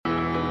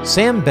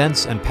Sam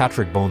Bentz and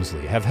Patrick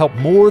Bonesley have helped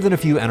more than a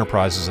few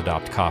enterprises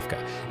adopt Kafka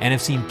and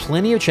have seen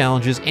plenty of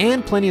challenges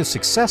and plenty of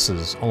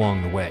successes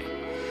along the way.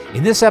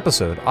 In this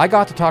episode, I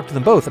got to talk to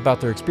them both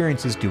about their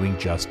experiences doing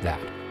just that.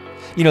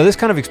 You know, this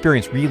kind of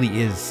experience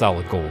really is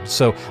solid gold,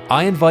 so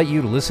I invite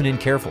you to listen in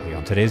carefully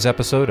on today's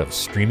episode of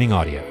Streaming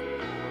Audio,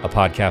 a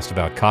podcast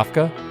about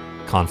Kafka,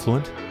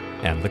 Confluent,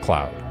 and the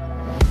cloud.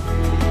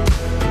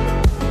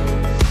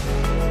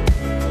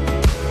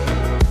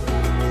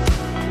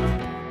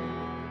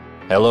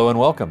 Hello and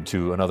welcome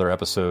to another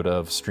episode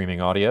of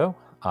Streaming Audio.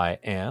 I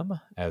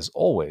am, as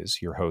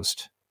always, your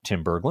host,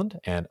 Tim Berglund,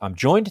 and I'm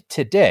joined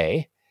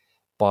today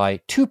by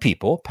two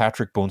people,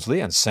 Patrick Bonesley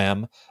and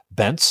Sam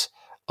Bentz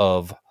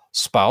of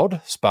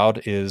Spaud.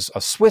 Spaud is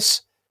a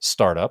Swiss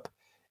startup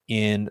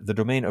in the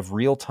domain of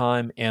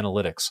real-time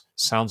analytics.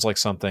 Sounds like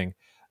something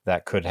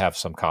that could have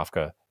some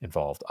Kafka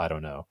involved. I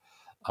don't know.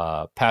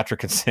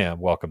 Patrick and Sam,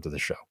 welcome to the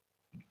show.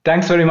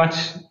 Thanks very much.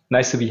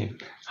 Nice to be here.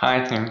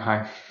 Hi, Tim.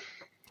 Hi.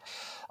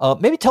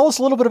 Maybe tell us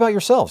a little bit about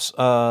yourselves.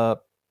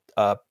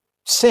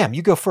 Sam,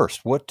 you go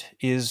first. What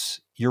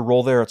is your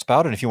role there at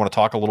Spaud? And if you want to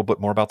talk a little bit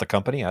more about the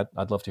company,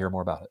 I'd love to hear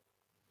more about it.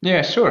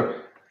 Yeah, sure.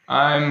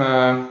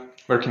 I'm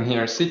working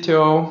here as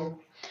CTO.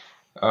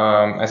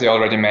 As you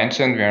already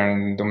mentioned, we're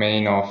in the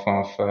domain of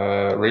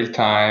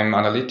real-time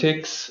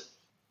analytics.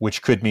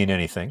 Which could mean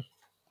anything.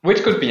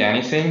 Which could be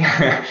anything.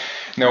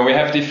 No, we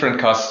have different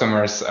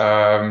customers.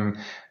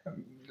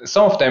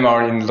 Some of them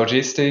are in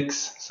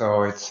logistics,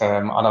 so it's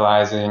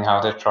analyzing how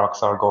the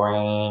trucks are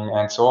going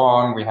and so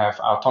on. We have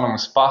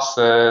autonomous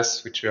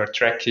buses, which we are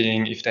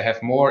tracking if they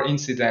have more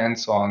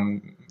incidents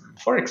on,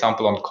 for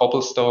example, on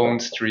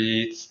cobblestone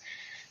streets,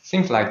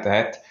 things like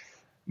that.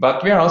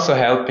 But we are also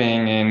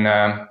helping in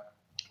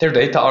their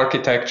data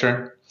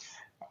architecture,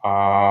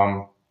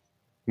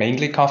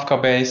 mainly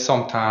Kafka-based,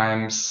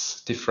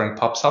 sometimes different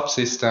pub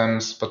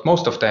subsystems, but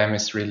most of them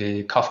is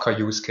really Kafka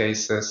use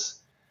cases.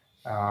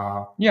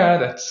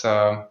 That's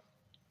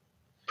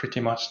pretty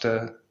much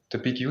the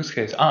big use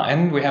case.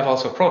 And we have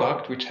also a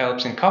product which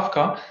helps in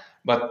Kafka,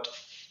 but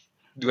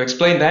to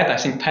explain that, I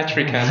think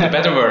Patrick has the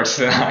better words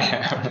than I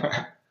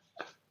have.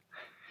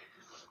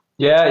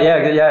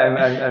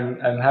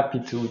 I'm happy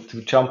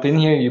to jump in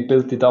here. You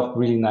built it up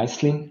really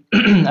nicely.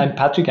 I'm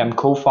Patrick. I'm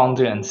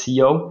co-founder and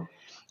CEO.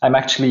 I'm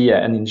actually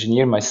an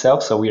engineer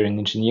myself, so we're an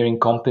engineering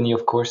company,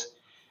 of course.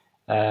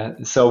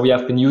 So we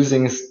have been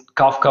using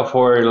Kafka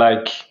for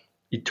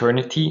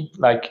eternity,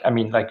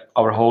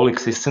 our whole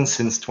existence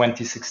since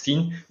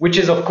 2016, which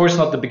is of course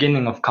not the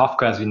beginning of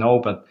Kafka, as we know,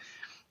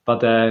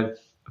 but a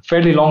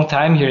fairly long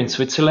time here in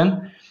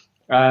Switzerland,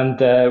 and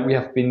we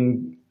have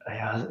been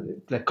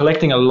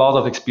collecting a lot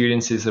of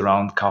experiences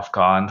around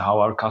Kafka and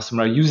how our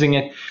customers are using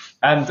it.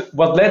 And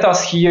what led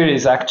us here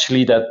is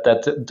actually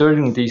that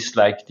during these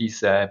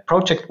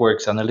project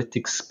works,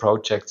 analytics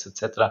projects,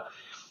 etc.,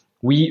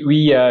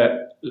 we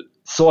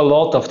saw a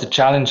lot of the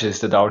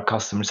challenges that our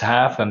customers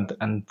have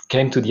and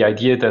came to the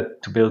idea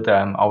that to build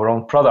our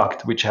own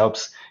product, which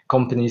helps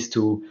companies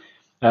to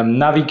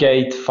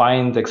navigate,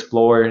 find,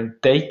 explore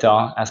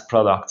data as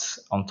products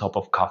on top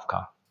of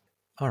Kafka.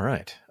 All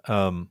right.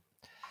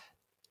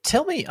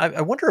 Tell me,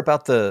 I wonder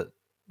about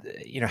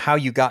how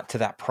you got to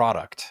that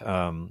product.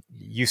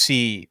 You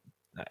see,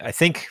 I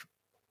think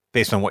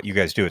based on what you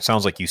guys do, it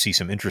sounds like you see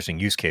some interesting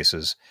use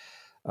cases.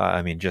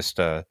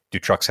 Do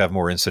trucks have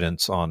more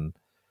incidents on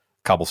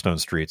cobblestone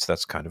streets?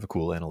 That's kind of a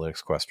cool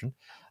analytics question.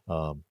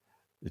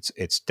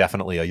 It's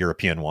definitely a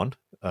European one.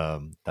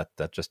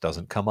 That just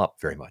doesn't come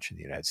up very much in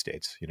the United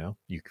States. You know,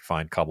 you can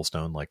find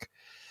cobblestone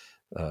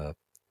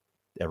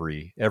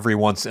every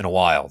once in a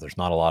while. There's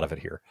not a lot of it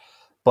here.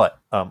 But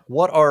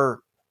what are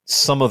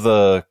some of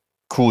the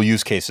cool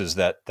use cases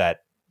that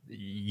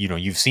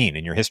you've seen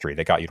in your history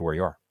that got you to where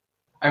you are?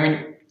 I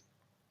mean,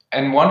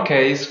 in one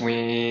case,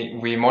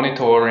 we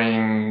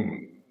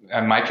monitoring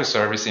a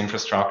microservice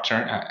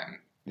infrastructure.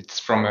 It's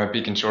from a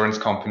big insurance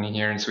company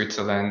here in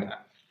Switzerland.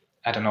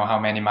 I don't know how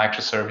many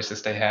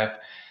microservices they have,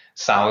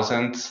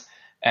 thousands.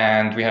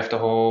 And we have the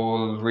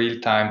whole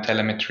real-time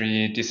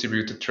telemetry,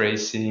 distributed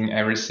tracing,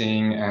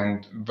 everything,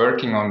 and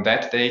working on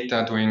that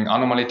data, doing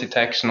anomaly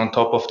detection on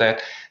top of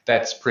that.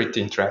 That's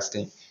pretty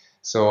interesting.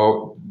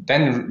 So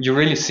then you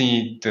really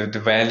see the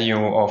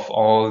value of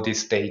all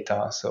this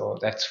data. So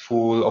that's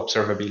full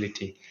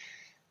observability.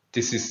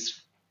 This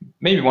is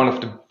maybe one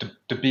of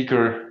the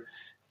bigger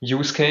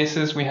use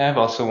cases we have,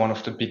 also one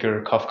of the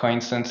bigger Kafka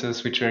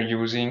instances which we're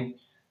using.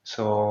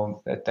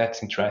 So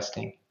that's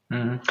interesting.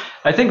 Mm-hmm.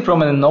 I think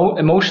from an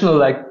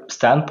emotional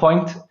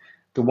standpoint,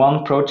 the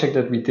one project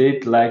that we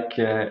did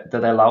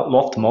that I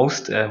loved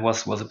most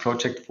was a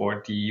project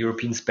for the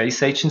European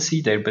Space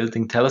Agency. They're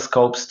building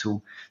telescopes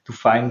to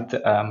find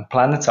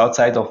planets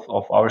outside of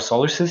our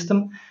solar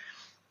system,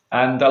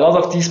 and a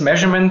lot of these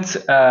measurement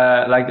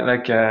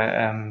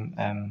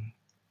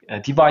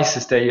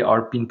devices, they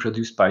are being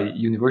produced by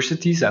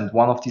universities, and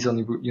one of these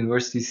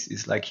universities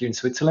is here in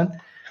Switzerland.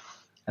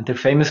 And they're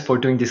famous for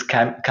doing these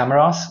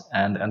cameras,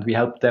 and we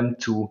help them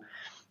to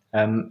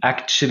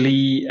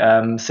actually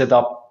set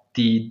up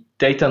the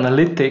data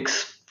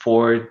analytics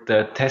for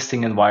the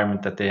testing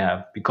environment that they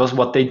have. Because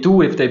what they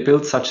do if they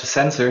build such a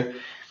sensor,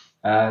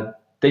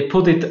 they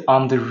put it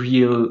under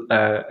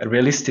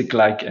realistic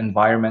like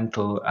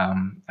environmental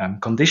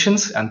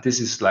conditions, and this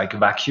is like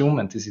vacuum,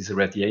 and this is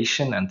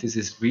radiation, and this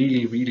is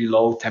really, really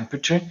low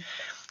temperature.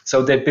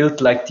 So they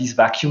built like these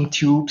vacuum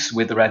tubes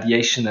with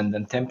radiation and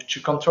then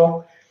temperature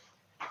control.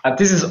 And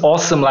this is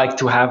awesome, like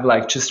to have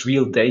like just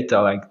real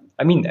data. Like,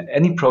 I mean,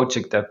 any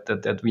project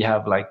that we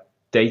have like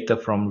data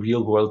from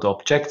real world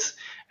objects,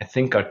 I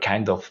think are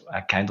kind of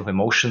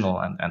emotional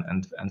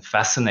and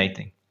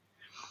fascinating.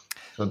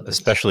 So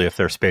especially if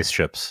they're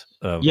spaceships.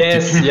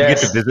 Yes, you get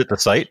to visit the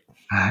site.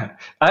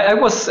 I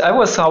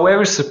was,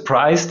 however,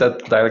 surprised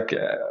that like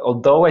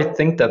although I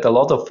think that a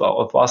lot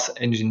of us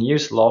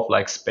engineers love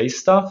like space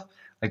stuff,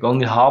 like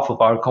only half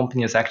of our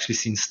company has actually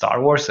seen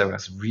Star Wars. I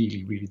was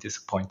really, really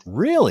disappointed.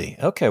 Really?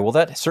 Okay. Well,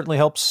 that certainly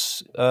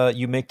helps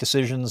you make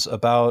decisions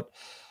about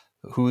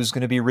who's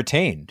going to be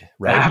retained,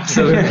 right?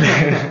 Absolutely.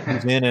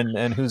 Who's in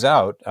and who's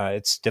out.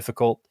 It's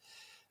difficult.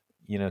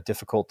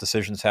 Difficult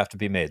decisions have to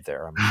be made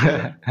there, I'm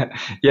sure.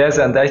 Yes,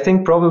 and I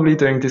think probably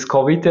during this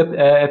COVID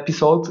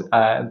episode,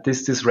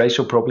 this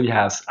ratio probably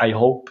has, I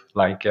hope,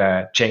 like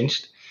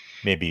changed.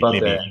 Maybe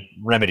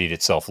remedied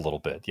itself a little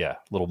bit. Yeah,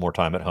 a little more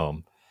time at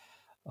home.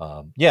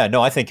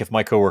 I think if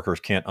my coworkers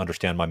can't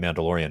understand my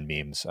Mandalorian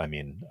memes, I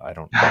mean, I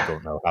don't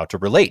know how to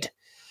relate.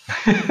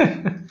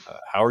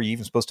 How are you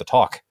even supposed to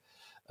talk?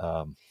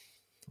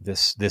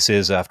 This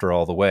is, after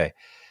all, the way.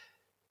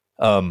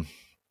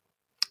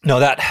 No,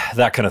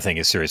 that kind of thing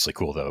is seriously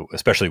cool, though,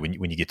 especially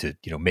when you get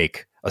to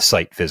make a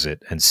site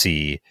visit and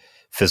see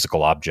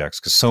physical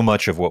objects, because so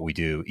much of what we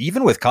do,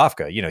 even with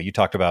Kafka, you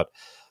talked about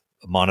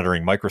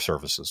monitoring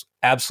microservices,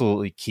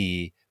 absolutely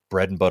key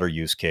bread and butter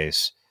use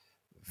case,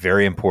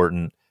 very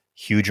important,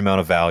 huge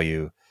amount of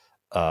value,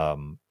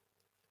 and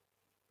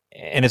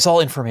it's all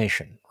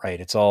information, right?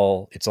 It's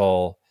all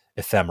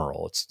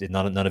ephemeral. It's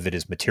none of it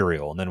is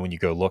material. And then when you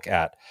go look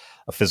at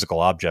a physical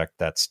object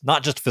that's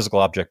not just a physical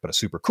object, but a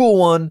super cool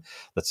one,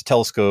 that's a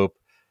telescope,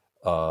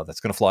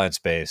 that's going to fly in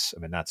space. I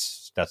mean,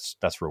 that's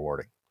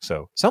rewarding.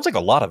 So sounds like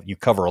you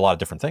cover a lot of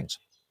different things.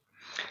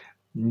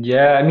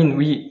 Yeah, I mean,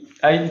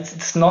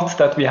 it's not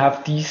that we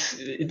have these.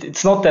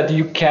 It's not that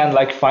you can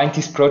like find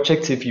these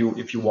projects if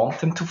you want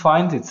them to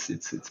find.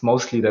 It's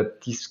mostly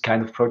that these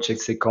kind of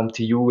projects, they come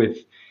to you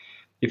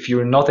if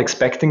you're not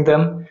expecting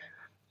them.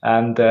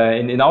 And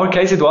in our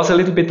case, it was a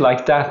little bit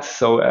like that.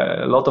 So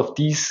a lot of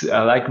these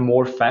like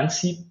more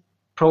fancy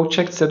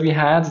projects that we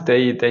had,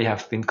 they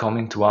have been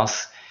coming to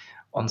us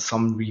on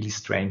some really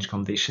strange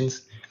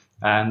conditions.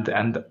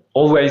 And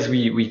always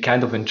we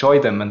kind of enjoy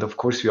them. And of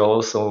course, we are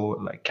also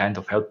like kind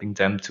of helping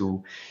them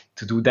to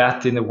do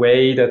that in a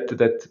way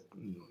that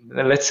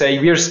let's say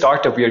we're a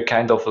startup, we are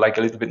kind of like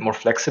a little bit more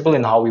flexible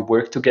in how we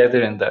work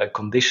together and the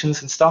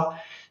conditions and stuff.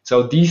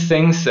 So these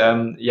things,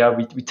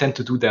 we tend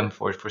to do them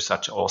for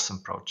such awesome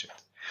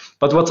projects.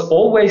 But what's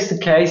always the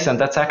case, and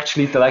that's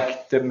actually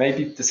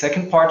maybe the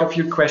second part of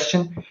your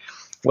question,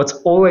 what's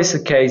always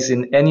the case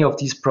in any of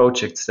these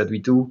projects that we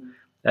do,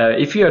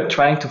 if you are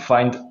trying to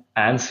find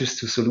answers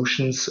to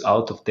solutions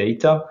out of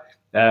data,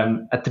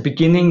 at the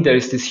beginning there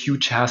is this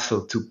huge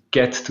hassle to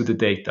get to the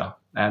data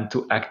and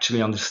to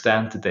actually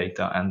understand the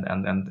data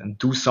and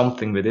do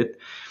something with it.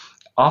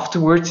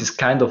 Afterwards is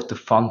kind of the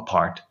fun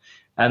part.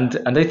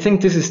 And I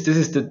think this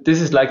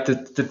is like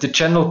the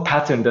general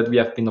pattern that we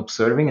have been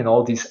observing in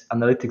all these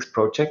analytics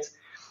projects.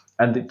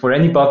 And for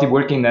anybody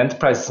working in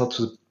enterprise, it's not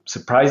so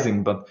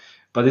surprising, but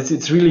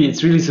it's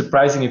really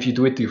surprising if you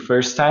do it your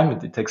first time.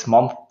 It takes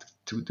months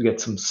to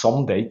get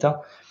some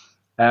data,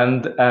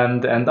 and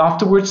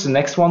afterwards the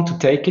next one to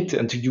take it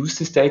and to use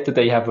this data,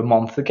 they have a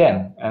month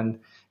again. And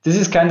this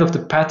is kind of the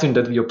pattern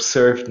that we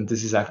observed, and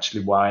this is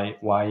actually why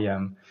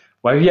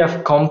we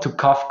have come to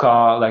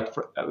Kafka, like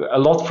a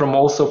lot from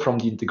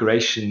the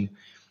integration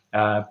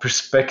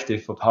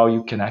perspective of how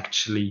you can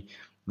actually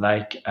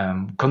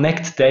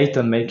connect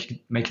data and make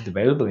it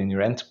available in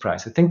your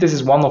enterprise. I think this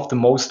is one of the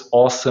most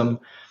awesome,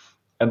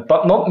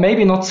 but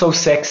maybe not so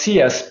sexy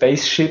as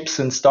spaceships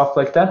and stuff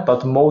like that,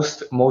 but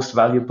most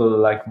valuable,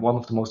 like one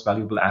of the most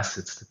valuable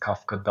assets that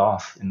Kafka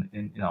does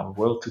in our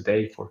world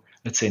today for,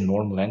 let's say,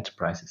 normal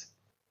enterprises.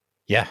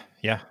 Yeah.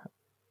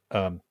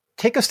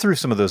 Take us through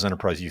some of those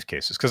enterprise use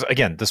cases, because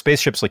again, the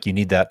spaceships, like, you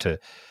need that to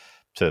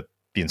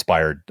be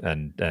inspired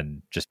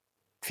and just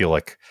feel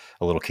like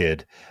a little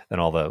kid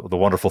and all the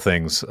wonderful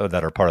things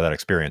that are part of that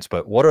experience.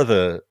 But what are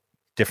the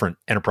different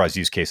enterprise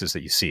use cases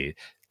that you see?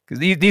 Because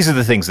these are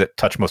the things that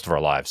touch most of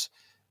our lives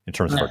in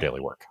terms of our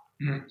daily work.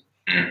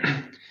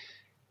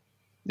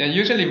 Yeah,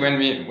 usually when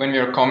we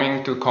are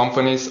coming to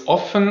companies,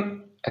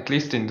 often, at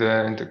least in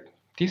the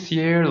this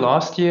year,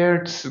 last year,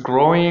 it's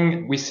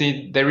growing. We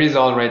see there is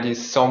already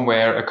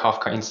somewhere a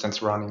Kafka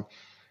instance running.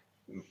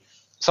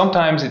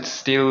 Sometimes it's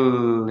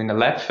still in a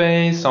lab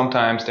phase.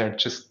 Sometimes there are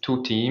just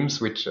two teams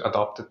which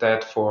adopted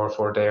that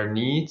for their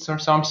needs or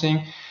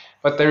something.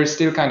 But there is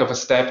still kind of a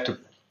step to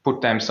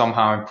put them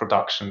somehow in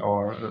production,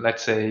 or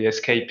let's say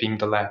escaping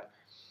the lab.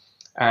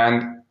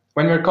 And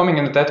when we're coming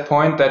in at that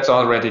point, that's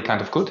already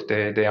kind of good.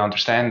 They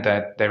understand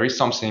that there is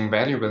something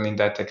valuable in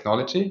that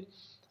technology.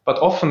 But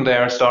often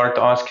they start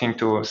asking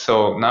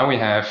so now we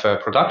have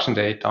production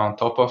data on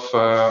top of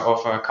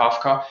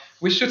Kafka.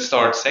 We should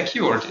start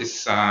secure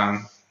this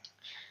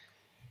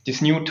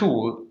new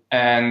tool.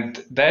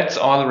 And that's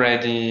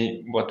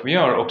already what we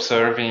are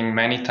observing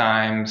many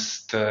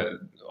times,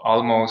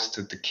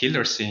 almost the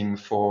killer thing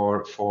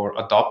for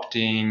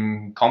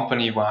adopting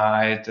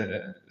company-wide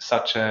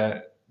such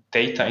a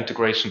data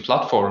integration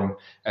platform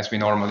as we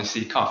normally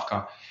see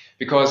Kafka.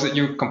 Because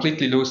you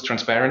completely lose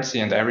transparency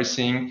and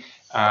everything.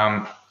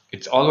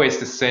 It's always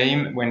the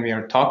same when we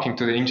are talking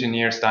to the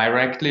engineers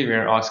directly.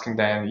 We're asking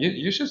them,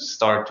 you should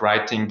start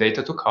writing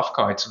data to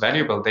Kafka. It's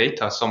valuable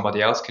data.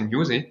 Somebody else can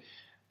use it.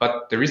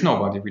 But there is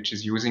nobody which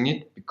is using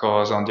it,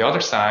 because on the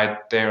other side,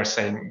 they are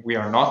saying we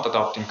are not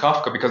adopting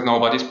Kafka because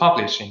nobody's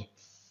publishing.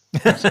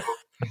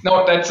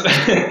 No, that's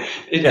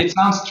it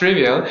sounds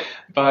trivial,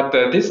 but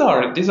these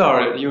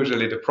are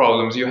usually the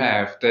problems you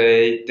have.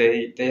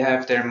 They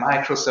have their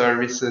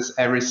microservices,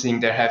 everything.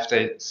 They have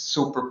the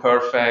super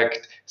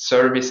perfect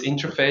service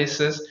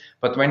interfaces,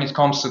 but when it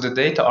comes to the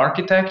data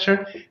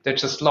architecture, they're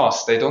just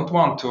lost. They don't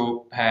want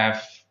to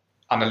have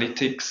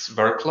analytics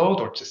workload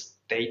or just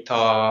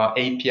data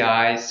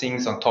API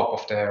things on top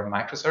of their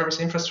microservice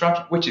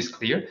infrastructure, which is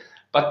clear,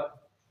 but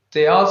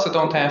they also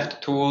don't have the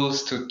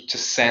tools to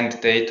just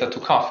send data to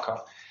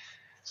Kafka.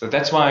 So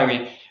that's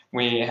why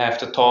we have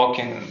to talk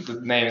in the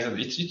names.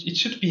 It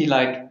should be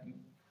like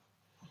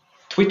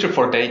Twitter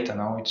for data.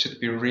 No, it should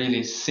be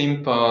really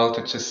simple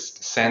to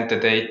just send the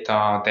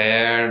data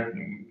there.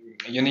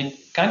 You need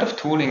kind of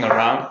tooling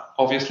around.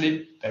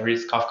 Obviously, there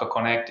is Kafka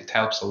Connect. It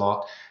helps a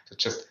lot to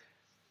just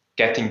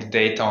getting the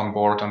data on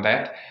board on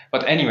that.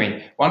 But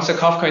anyway, once the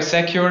Kafka is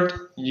secured,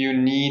 you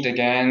need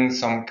again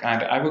some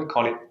kind of, I would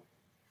call it,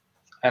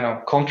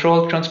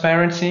 controlled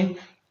transparency.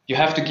 You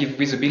have to give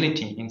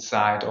visibility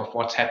inside of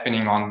what's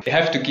happening you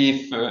have to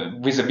give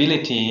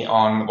visibility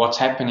on what's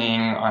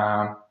happening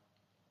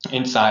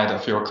inside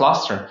of your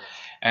cluster.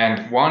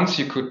 And once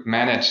you could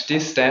manage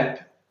this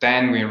step,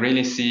 then we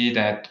really see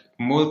that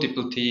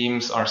multiple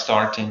teams are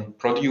starting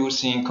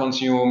producing,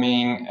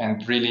 consuming,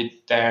 and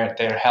really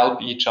they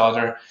help each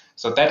other.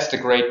 So that's the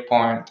great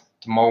point,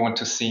 the moment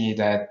to see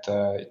that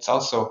it's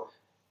also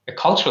a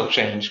cultural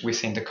change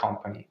within the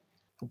company.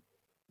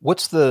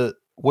 What's the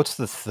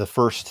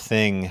first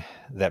thing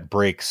that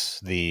breaks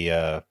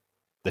the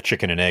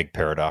chicken and egg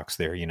paradox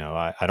there?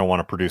 I don't want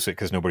to produce it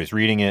because nobody's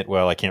reading it.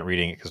 Well, I can't read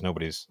it because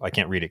nobody's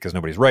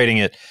writing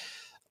it.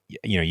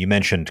 You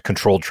mentioned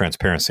controlled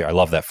transparency. I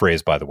love that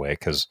phrase, by the way,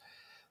 because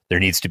there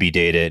needs to be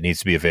data. It needs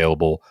to be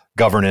available.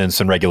 Governance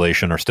and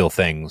regulation are still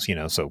things,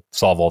 so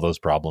solve all those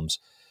problems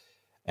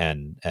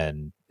and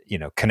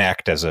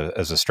connect as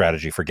a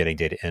strategy for getting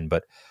data in.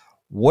 But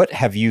what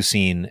have you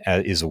seen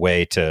is a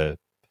way to,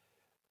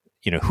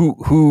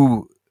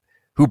 who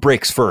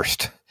breaks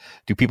first?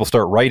 Do people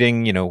start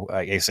writing?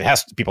 I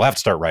guess people have to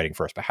start writing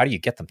first, but how do you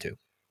get them to?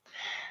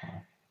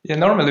 Yeah,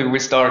 normally we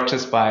start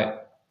just by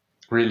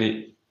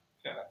really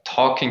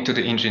talking to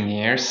the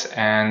engineers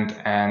and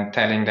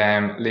telling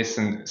them,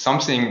 listen,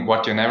 something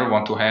what you never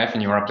want to have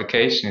in your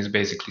application is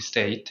basically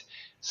state.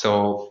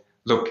 So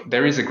look,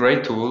 there is a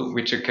great tool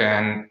which you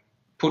can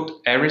put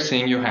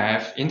everything you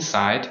have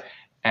inside,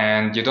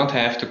 and you don't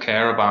have to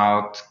care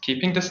about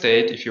keeping the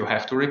state. If you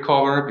have to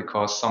recover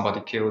because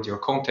somebody killed your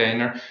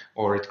container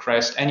or it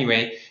crashed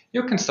anyway,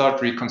 you can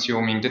start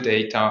reconsuming the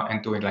data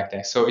and do it like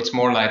that. So it's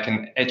more like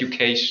an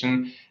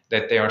education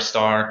that they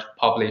start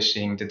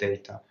publishing the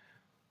data.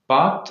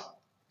 But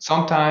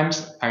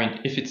sometimes,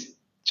 if it's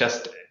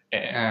just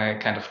a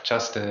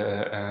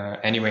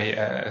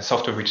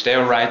software which they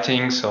are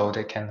writing, so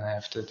they can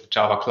have the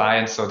Java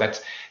client, so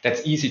that's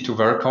easy to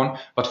work on.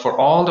 But for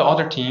all the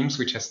other teams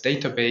which has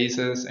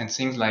databases and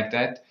things like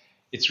that,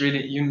 it's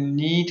really, you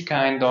need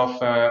kind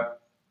of a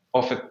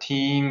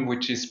team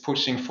which is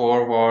pushing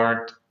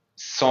forward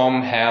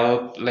some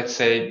help, let's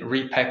say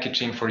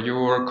repackaging for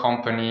your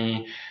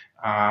company,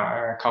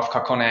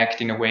 Kafka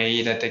Connect in a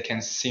way that they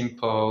can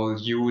simple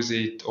use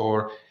it,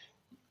 or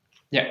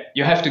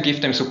you have to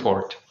give them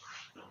support.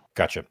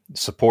 Gotcha.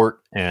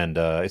 Support. And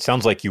it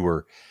sounds like you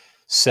were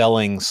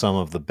selling some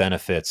of the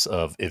benefits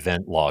of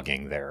event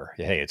logging there.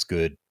 Hey, it's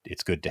good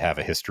to have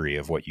a history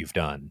of what you've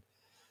done,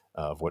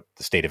 of what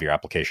the state of your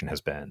application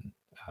has been.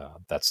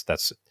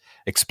 That's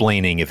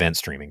explaining event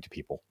streaming to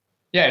people.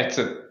 Yeah,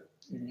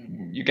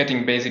 you're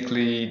getting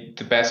basically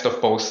the best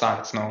of both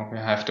sides. No, you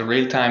have the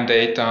real-time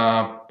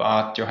data,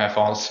 but you have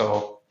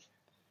also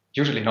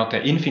usually not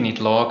an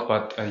infinite log,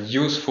 but a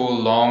useful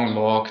long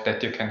log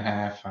that you can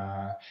have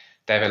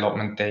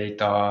development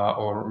data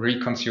or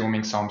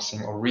reconsuming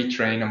something or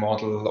retrain a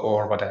model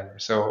or whatever.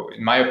 So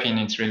in my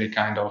opinion, it's really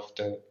kind of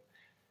the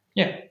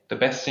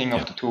best thing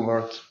of the two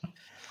worlds.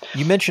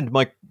 You mentioned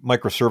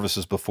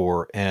microservices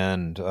before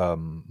and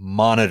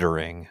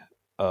monitoring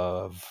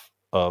of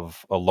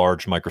a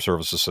large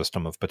microservices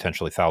system of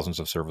potentially thousands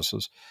of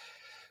services.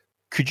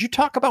 Could you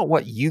talk about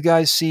what you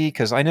guys see?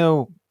 Because I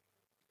know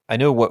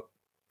what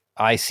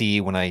I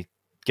see when I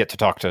get to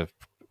talk to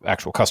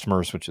actual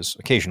customers, which is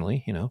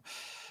occasionally,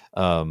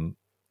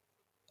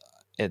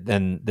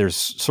 then there's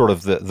sort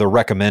of the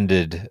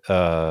recommended,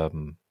 what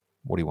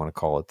do you want to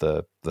call it?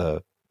 The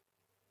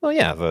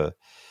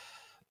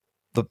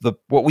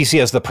what we see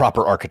as the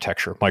proper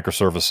architecture,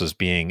 microservices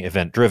being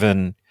event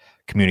driven,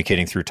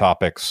 communicating through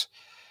topics.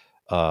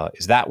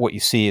 Is that what you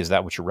see? Is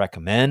that what you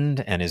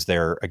recommend? And is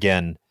there,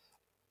 again,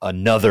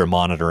 another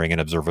monitoring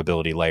and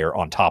observability layer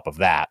on top of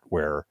that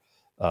where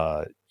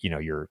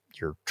you're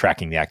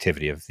tracking the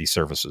activity of these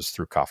services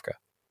through Kafka?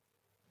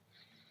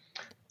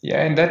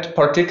 Yeah, in that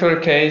particular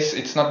case,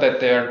 it's not that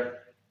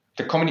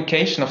the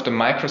communication of the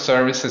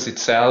microservices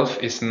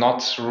itself is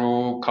not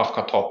through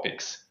Kafka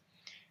topics.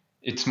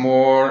 It's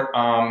more,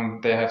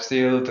 they have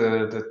still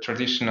the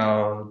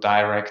traditional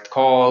direct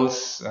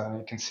calls.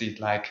 You can see it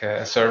like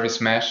a service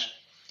mesh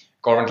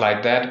governed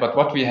like that. But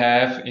what we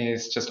have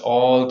is just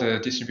all the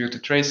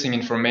distributed tracing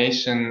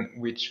information,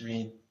 which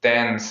we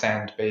then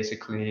send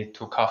basically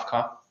to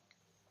Kafka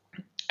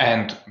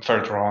and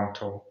further on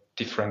to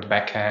different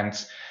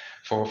backends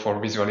for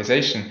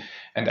visualization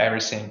and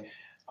everything.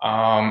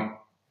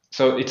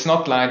 So it's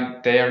not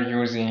like they are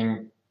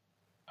using,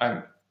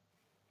 I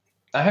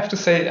have to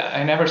say,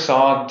 I never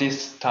saw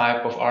this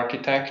type of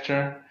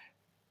architecture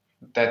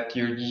that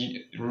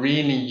you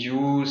really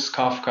use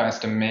Kafka as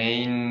the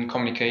main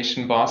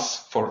communication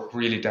bus for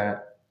really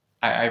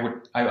I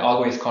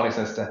always call it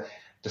as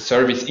the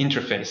service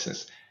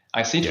interfaces.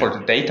 I see it for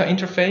the data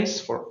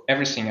interface, for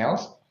everything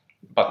else,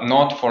 but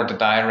not for the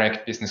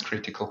direct business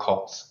critical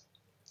calls.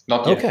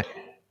 Not yet.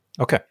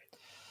 Okay.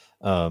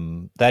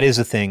 That is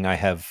a thing I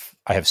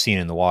have seen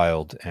in the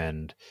wild,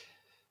 and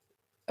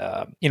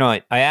I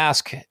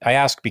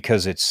ask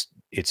because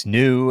it's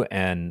new,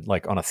 and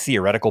like on a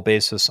theoretical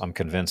basis, I'm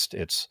convinced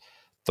it's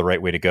the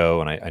right way to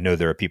go, and I know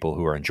there are people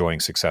who are enjoying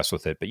success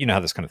with it. But you know how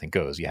this kind of thing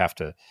goes. You have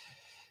to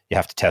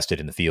test it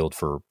in the field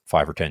for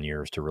 5 or 10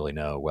 years to really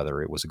know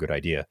whether it was a good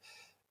idea,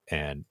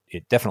 and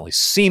it definitely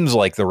seems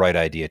like the right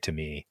idea to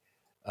me.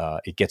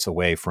 It gets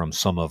away from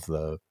some of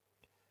the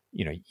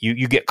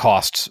you get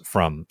costs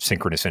from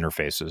synchronous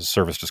interfaces.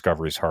 Service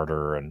discovery is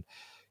harder, and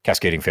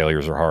cascading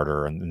failures are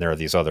harder. And there are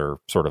these other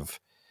sort of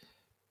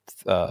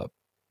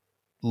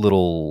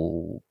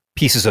little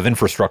pieces of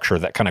infrastructure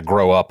that kind of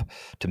grow up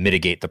to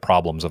mitigate the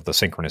problems of the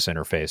synchronous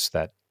interface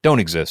that don't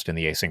exist in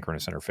the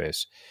asynchronous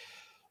interface.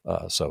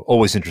 So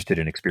always interested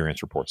in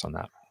experience reports on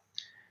that.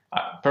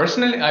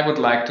 Personally, I would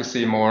like to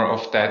see more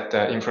of that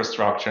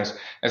infrastructures,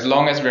 as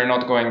long as we're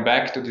not going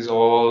back to these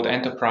old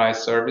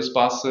enterprise service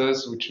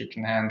buses, which you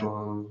can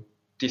handle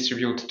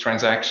distributed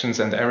transactions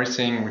and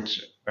everything,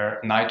 which are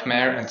a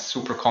nightmare and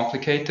super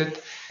complicated.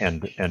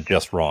 And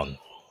just wrong.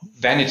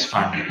 Then it's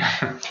fine.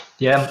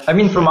 Yeah, I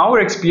mean, from our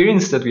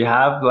experience that we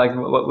have, like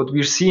what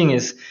we're seeing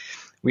is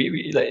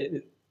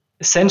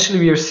essentially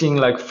we are seeing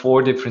like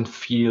 4 different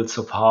fields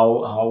of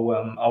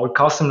how our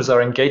customers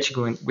are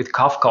engaging with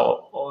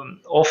Kafka,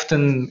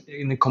 often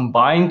in a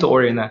combined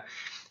or in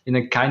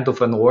a kind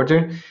of an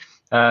order.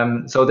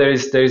 So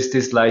there's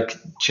this like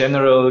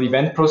general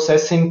event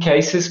processing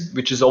cases,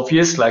 which is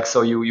obvious. Like,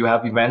 so you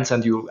have events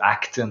and you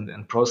act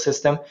and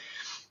process them.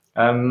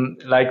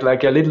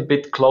 Like a little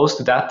bit close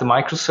to that, the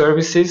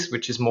microservices,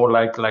 which is more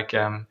like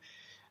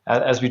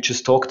as we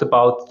just talked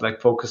about,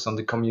 like focused on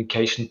the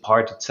communication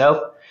part itself.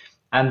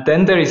 And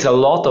then there is a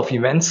lot of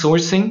event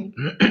sourcing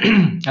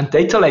and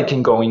data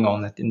laking going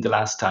on in the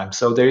last time.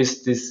 So there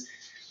is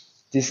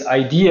this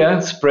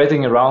idea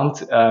spreading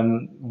around,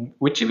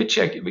 which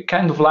we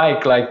kind of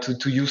like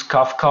to use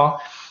Kafka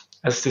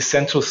as the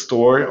central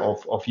store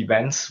of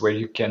events where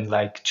you can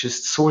like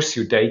just source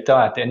your data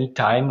at any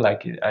time.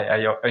 Like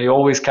I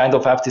always kind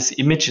of have this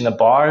image in a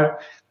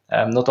bar,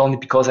 not only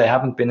because I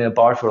haven't been in a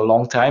bar for a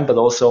long time, but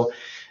also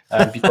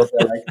because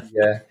I like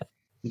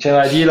the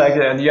general idea, like,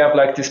 and you have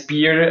like this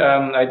beer.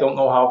 I don't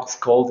know how it's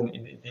called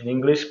in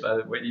English,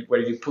 but where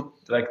you put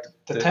like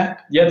the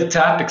tap. Yeah, the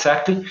tap,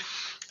 exactly.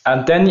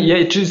 And then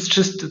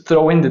just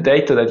throw in the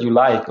data that you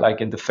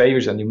like in the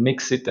favors, and you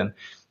mix it. And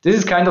this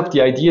is kind of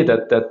the idea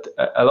that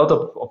a lot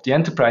of the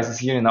enterprises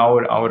here in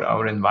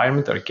our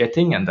environment are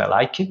getting, and I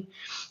like it.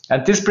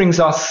 And this brings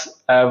us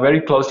very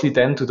closely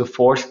then to the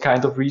 4th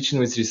kind of region,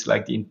 which is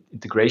like the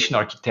integration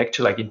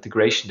architecture, like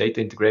integration,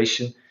 data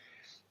integration.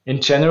 In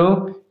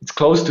general, it's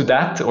close to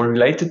that or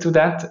related to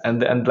that,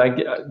 and like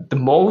the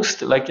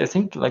most, like I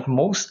think, like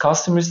most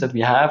customers that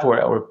we have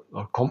or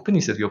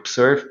companies that we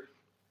observe,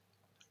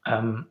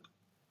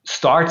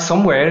 start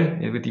somewhere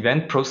with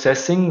event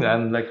processing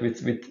and like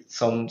with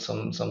some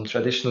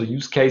traditional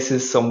use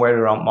cases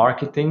somewhere around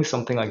marketing,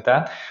 something like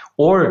that,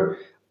 or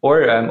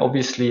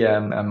obviously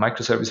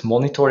microservice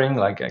monitoring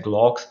like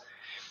logs,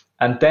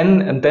 and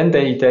then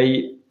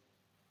they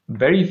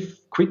very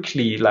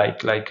quickly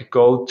like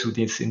go to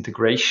this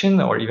integration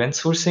or event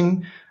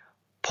sourcing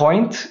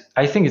point.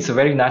 I think it's a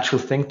very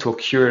natural thing to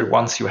occur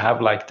once you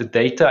have like the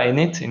data in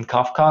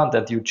Kafka,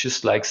 that you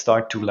just like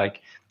start to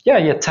like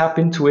tap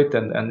into it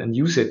and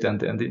use it,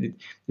 and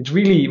it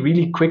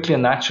really quickly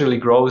and naturally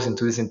grows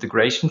into this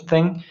integration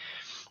thing.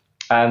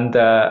 And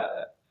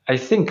I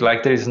think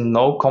like there is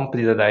no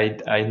company that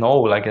I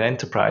know, like an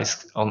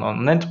enterprise on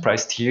an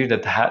enterprise tier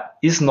that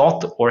is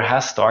not or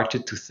has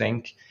started to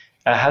think,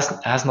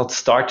 has not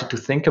started to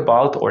think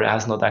about, or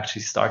has not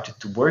actually started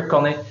to work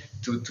on it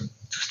to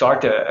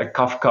start a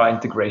Kafka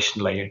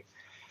integration layer.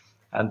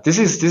 And this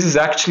is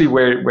actually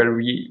where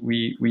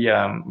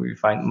we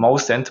find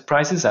most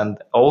enterprises, and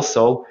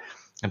also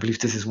I believe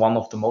this is one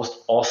of the most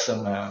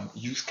awesome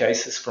use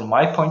cases from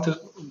my point of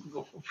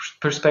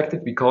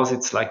perspective, because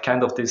it's like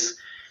kind of this.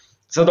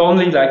 It's not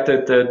only like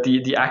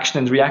the action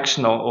and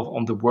reaction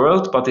on the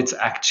world, but it's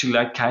actually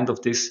like kind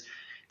of this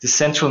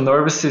central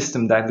nervous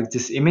system, that like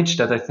this image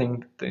that I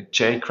think that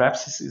Jay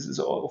Krebs is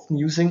often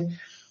using,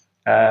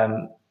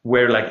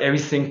 where like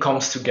everything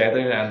comes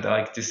together, and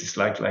like this is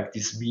like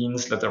these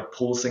veins that are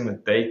pulsing the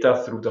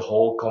data through the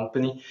whole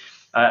company.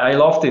 I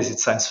love this.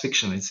 It's science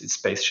fiction. It's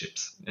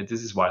spaceships.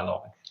 This is why I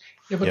love it.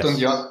 Yeah, but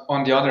yes.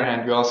 on the other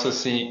hand, we also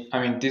see.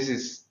 I mean, this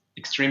is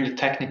extremely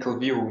technical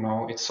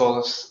view. It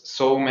solves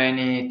so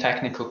many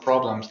technical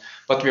problems.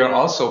 But we are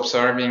also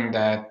observing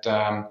that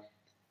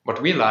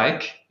what we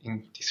like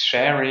in this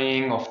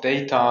sharing of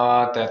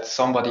data, that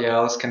somebody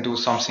else can do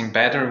something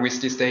better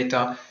with this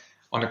data.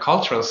 On the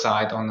cultural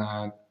side,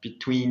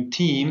 between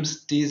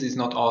teams, this is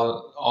not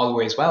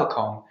always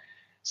welcome.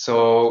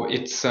 So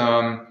it's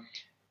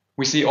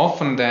we see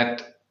often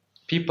that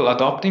people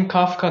adopting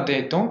Kafka,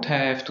 they don't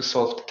have to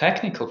solve the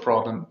technical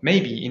problem.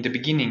 Maybe in the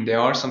beginning there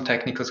are some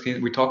technical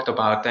skills. We talked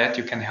about that.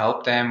 You can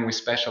help them with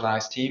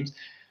specialized teams.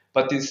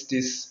 But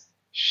this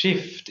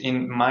shift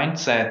in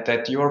mindset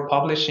that you're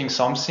publishing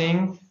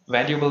something,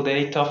 valuable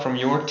data from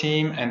your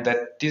team, and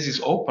that this is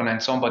open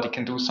and somebody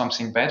can do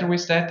something better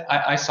with that.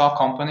 I saw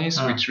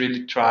companies which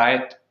really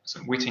tried,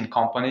 within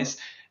companies,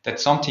 that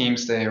some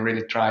teams, they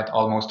really tried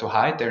almost to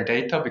hide their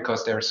data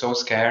because they're so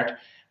scared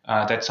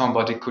that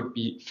somebody could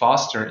be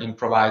faster in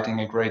providing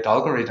a great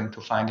algorithm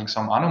to finding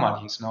some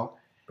anomalies. No.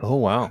 Oh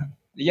wow.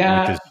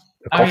 Yeah. Which is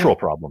a cultural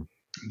problem.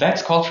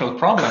 That's cultural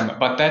problem,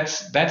 but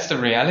that's the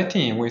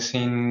reality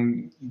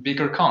within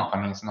bigger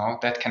companies. No,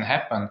 that can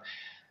happen.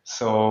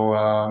 So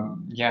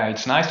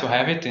it's nice to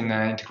have it in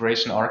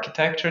integration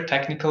architecture.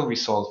 Technical, we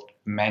solved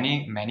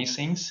many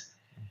things,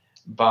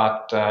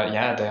 but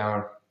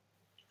there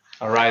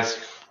arise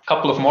a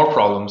couple of more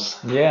problems.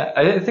 Yeah,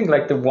 I think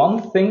like the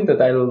one thing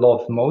that I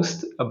love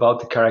most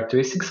about the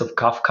characteristics of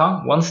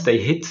Kafka, once they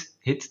hit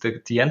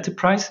the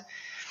enterprise,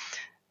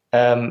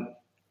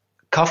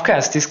 Kafka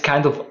has this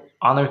kind of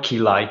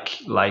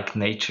anarchy-like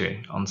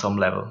nature on some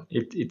level.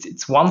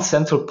 It's one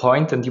central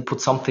point, and you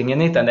put something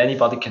in it, and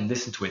anybody can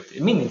listen to it. I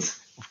mean, it's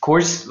of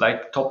course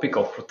like topic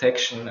of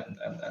protection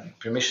and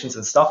permissions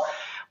and stuff,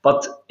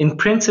 but in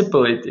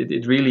principle,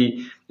 it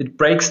really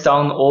breaks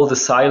down all the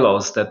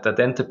silos that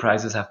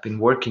enterprises have been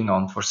working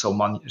on for so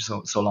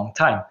long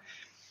time.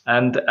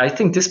 And I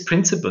think this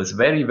principle is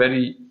very,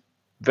 very,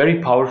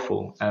 very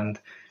powerful, and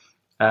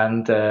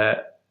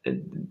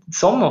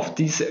some of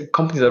these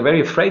companies are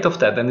very afraid of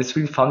that, and it's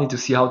really funny to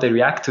see how they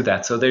react to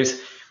that. So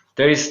there's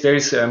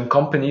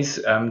companies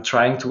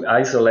trying to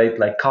isolate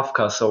like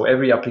Kafka, so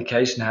every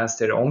application has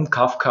their own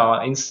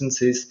Kafka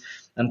instances,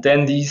 and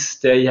then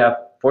they have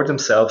for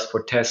themselves,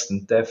 for test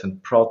and dev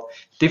and prod,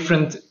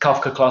 different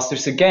Kafka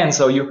clusters again.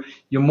 So you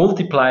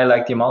multiply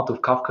like the amount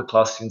of Kafka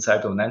clusters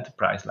inside of an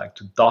enterprise, like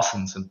to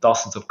dozens and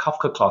dozens of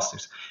Kafka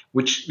clusters,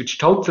 which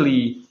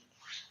totally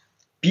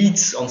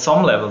beats on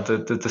some level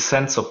the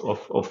sense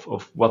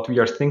of what we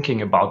are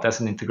thinking about as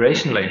an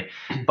integration layer.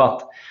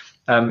 But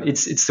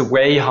it's the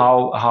way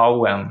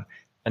how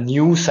a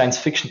new science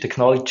fiction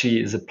technology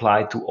is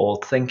applied to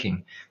old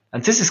thinking,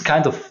 and this is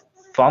kind of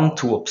fun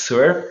to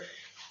observe.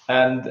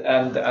 And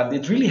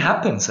it really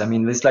happens. I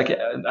mean, it's like,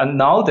 and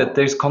now that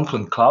there's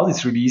Confluent Cloud,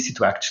 it's really easy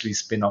to actually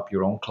spin up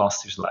your own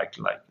clusters, like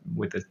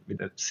with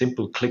a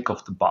simple click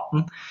of the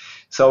button.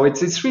 So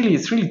it's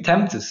really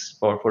tempting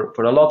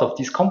for a lot of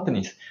these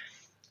companies.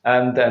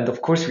 And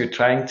of course, we're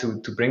trying to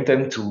bring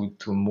them to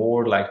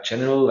more like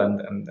general and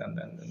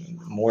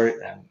more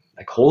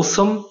like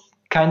wholesome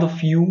kind of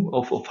view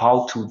of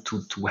how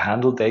to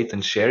handle data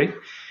and share it.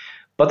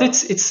 But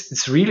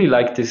it's really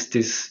like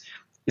this.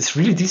 It's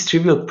really these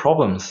trivial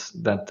problems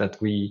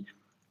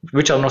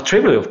which are not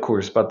trivial, of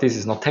course, but this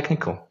is not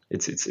technical.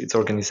 It's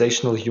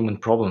organizational human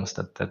problems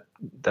that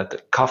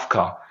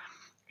Kafka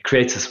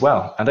creates as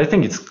well. And I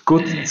think it's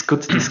good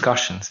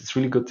discussions. It's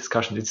really good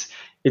discussions.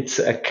 It's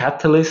a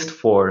catalyst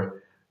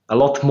for a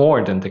lot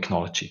more than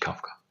technology,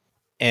 Kafka.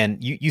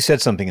 And you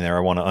said something there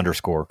I want to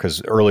underscore,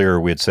 because earlier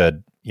we had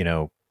said,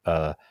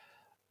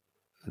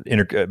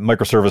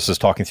 microservices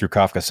talking through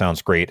Kafka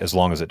sounds great as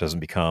long as it doesn't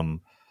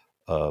become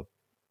a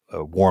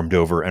warmed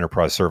over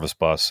enterprise service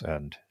bus.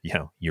 And,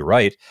 you're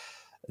right.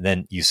 And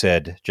then you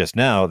said just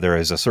now, there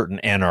is a certain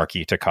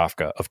anarchy to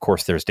Kafka. Of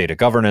course, there's data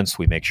governance.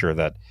 We make sure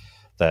that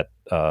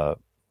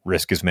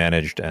risk is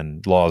managed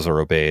and laws are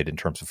obeyed in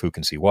terms of who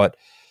can see what.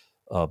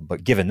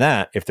 But given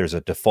that, if there's a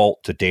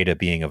default to data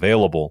being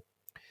available,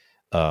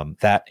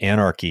 that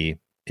anarchy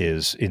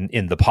is,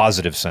 in the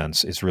positive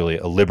sense, is really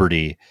a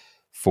liberty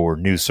for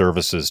new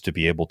services to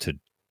be able to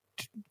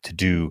to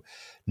do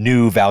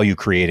new value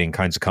creating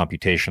kinds of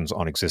computations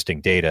on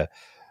existing data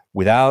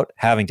without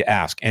having to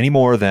ask any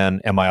more than,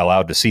 am I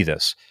allowed to see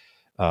this?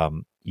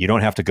 You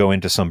don't have to go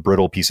into some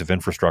brittle piece of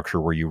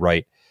infrastructure where you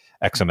write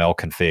XML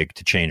config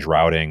to change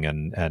routing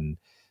and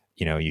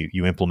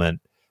you implement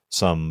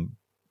some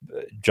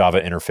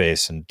Java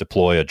interface and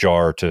deploy a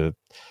jar to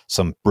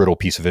some brittle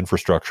piece of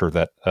infrastructure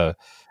that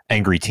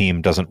angry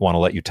team doesn't want to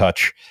let you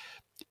touch.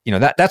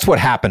 That's what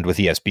happened with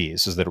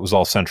ESBs, is that it was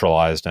all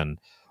centralized and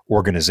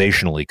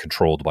organizationally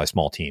controlled by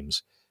small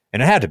teams,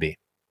 and it had to be,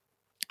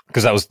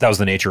 because that was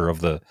the nature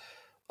of the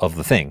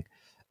thing.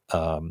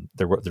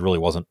 There really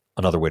wasn't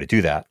another way to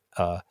do that.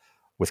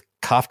 With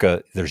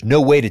Kafka, there's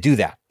no way to do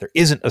that. There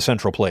isn't a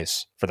central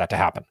place for that to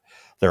happen.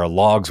 There are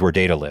logs where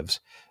data lives,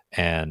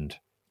 and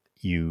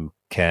you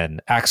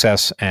can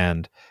access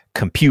and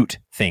compute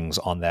things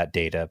on that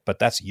data, but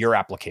that's your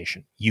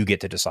application. You get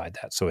to decide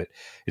that. So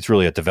it's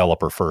really a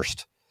developer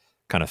first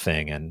kind of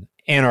thing, and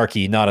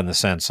anarchy, not in the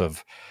sense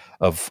of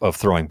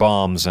throwing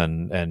bombs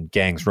and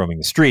gangs roaming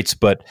the streets,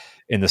 but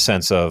in the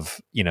sense of,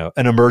 an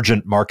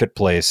emergent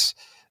marketplace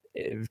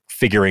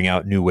figuring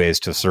out new ways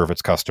to serve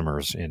its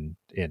customers in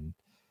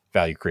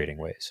value creating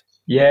ways.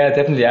 Yeah,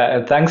 definitely.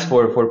 Thanks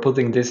for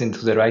putting this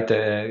into the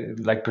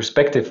right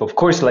perspective. Of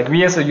course, like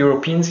we as a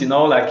Europeans,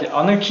 like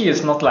anarchy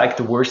is not like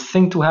the worst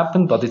thing to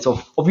happen, but it's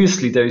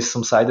obviously there is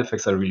some side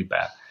effects that are really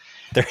bad.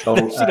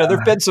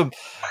 There've been some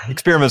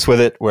experiments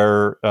with it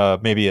where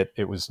maybe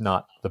it was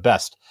not the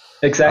best.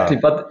 Exactly,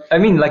 but I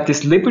mean, like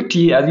this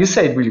liberty, as you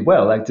said really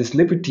well, like this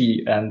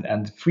liberty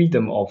and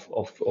freedom of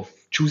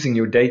choosing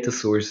your data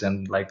source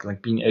and like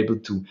being able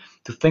to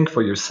think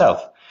for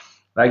yourself.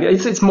 Like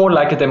it's more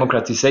like a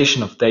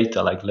democratization of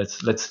data. Like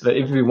let's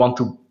if we want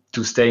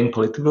to stay in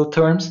political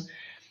terms,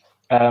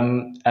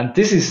 and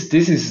this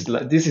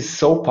is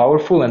so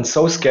powerful and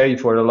so scary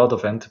for a lot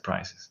of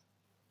enterprises.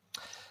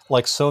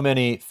 Like so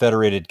many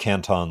federated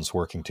cantons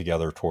working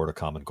together toward a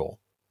common goal,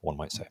 one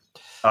might say.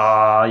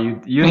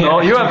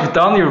 You have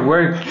done your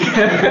work.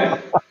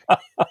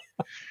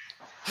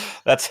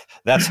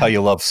 That's how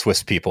you love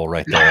Swiss people,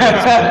 right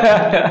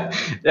there.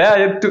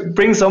 Yeah,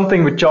 bring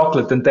something with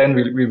chocolate, and then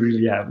we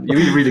really have.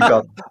 You really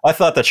got it. I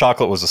thought the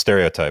chocolate was a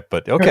stereotype,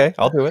 but okay,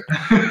 I'll do it.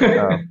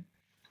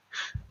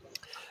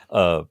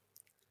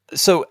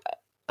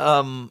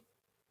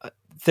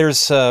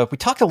 There's we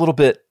talked a little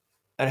bit.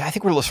 I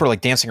think we're sort of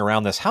like dancing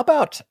around this. How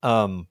about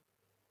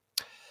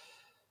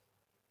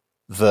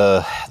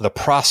the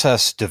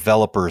process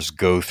developers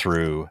go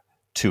through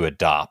to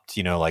adopt?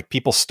 Like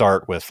people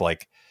start with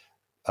like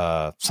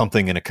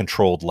something in a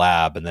controlled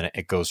lab, and then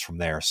it goes from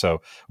there.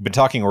 So we've been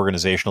talking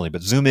organizationally,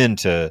 but zoom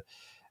into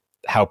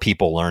how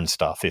people learn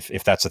stuff,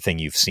 if that's a thing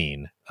you've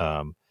seen.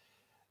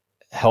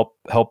 Help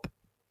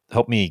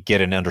me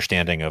get an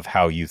understanding of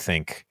how you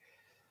think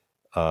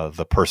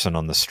the person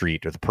on the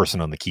street or the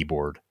person on the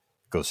keyboard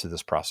goes through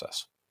this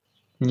process.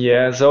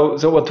 Yeah,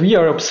 so what we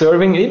are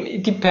observing,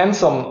 it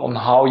depends on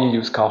how you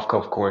use Kafka,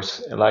 of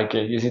course. Like,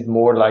 is it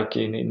more like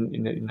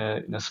in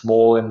a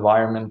small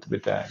environment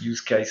with a use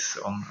case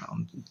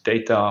on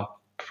data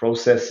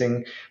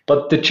processing?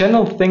 But the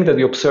general thing that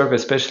we observe,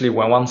 especially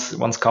once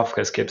Kafka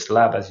escapes the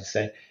lab, as you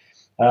say,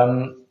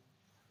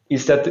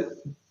 is that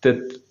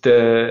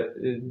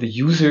the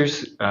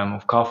users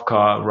of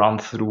Kafka run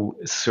through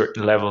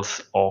certain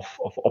levels of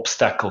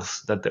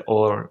obstacles that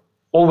are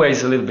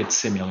always a little bit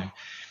similar.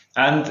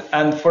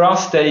 And for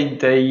us, they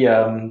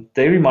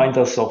remind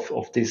us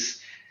of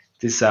this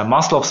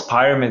Maslow's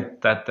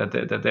pyramid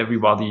that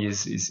everybody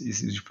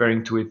is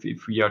referring to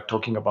if we are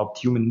talking about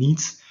human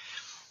needs.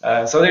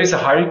 So there is a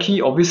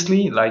hierarchy,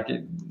 obviously, like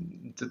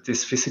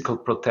this physical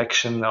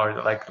protection,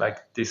 or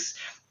like this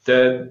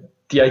the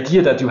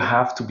idea that you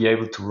have to be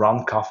able to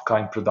run Kafka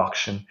in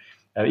production.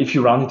 If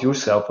you run it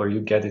yourself, or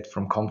you get it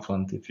from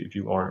Confluent, if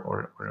you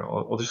or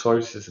other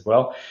sources as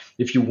well,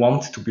 if you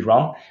want to be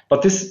run.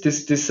 But this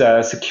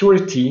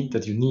security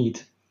that you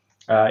need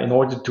in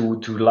order to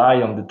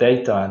rely on the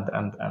data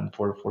and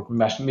for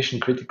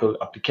mission critical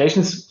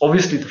applications,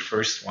 obviously the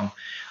first one.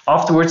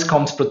 Afterwards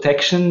comes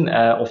protection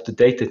of the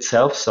data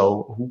itself.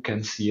 So who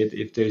can see it?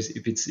 If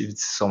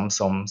it's some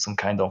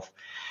kind of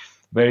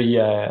very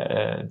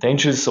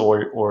dangerous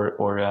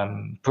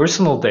or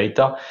personal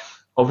data.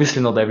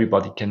 Obviously, not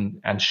everybody can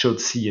and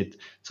should see it.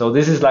 So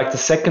this is like the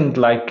second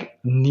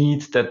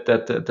need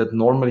that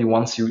normally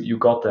once you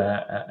got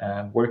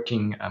a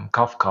working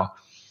Kafka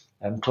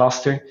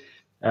cluster,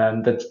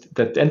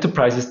 that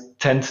enterprises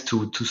tend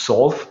to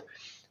solve.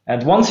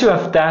 And once you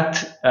have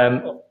that,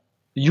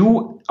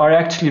 you are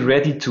actually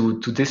ready to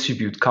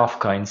distribute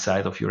Kafka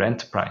inside of your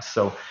enterprise.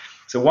 So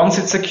once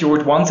it's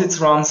secured, once it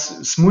runs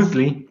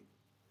smoothly,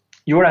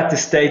 you're at the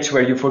stage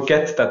where you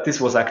forget that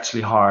this was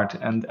actually hard,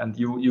 and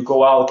you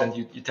go out and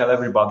you tell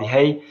everybody,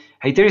 hey,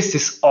 there is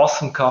this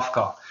awesome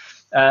Kafka,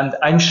 and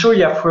I'm sure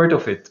you have heard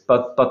of it,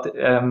 but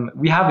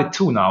we have it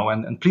too now,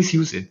 and please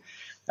use it.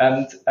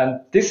 And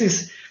this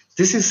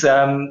is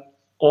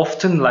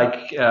often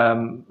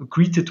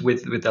greeted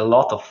with a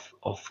lot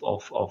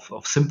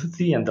of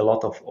sympathy and a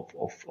lot of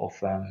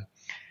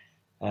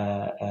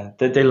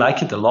they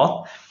like it a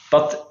lot.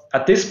 But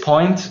at this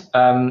point,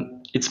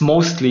 it's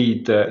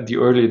mostly the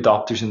early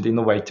adopters and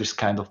innovators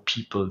kind of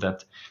people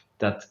that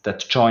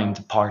join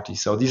the party.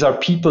 So these are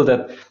people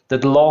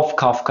that love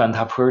Kafka and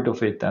have heard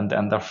of it and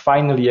are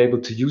finally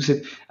able to use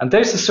it. And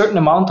there's a certain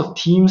amount of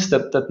teams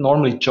that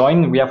normally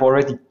join. We have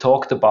already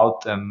talked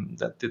about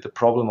the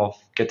problem of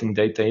getting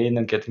data in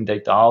and getting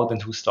data out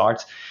and who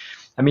starts.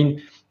 I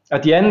mean,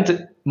 at the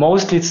end,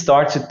 mostly it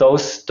starts with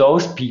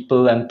those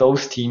people and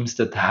those teams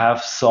that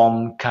have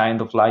some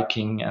kind of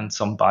liking and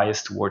some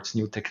bias towards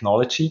new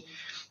technology.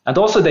 And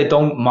also they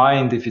don't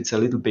mind if it's a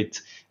little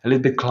bit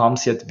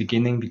clumsy at the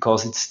beginning,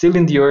 because it's still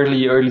in the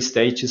early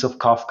stages of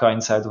Kafka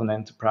inside of an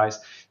enterprise.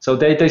 So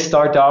they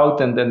start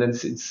out and then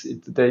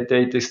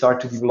they start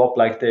to develop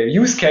like their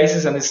use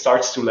cases, and it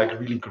starts to like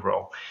really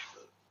grow.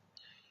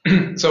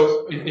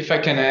 So if I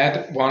can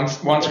add,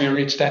 once we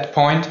reach that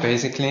point,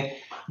 basically,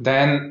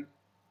 then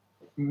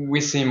we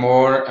see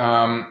more,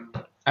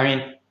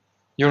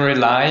 you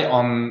rely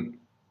on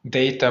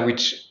data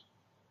which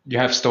you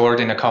have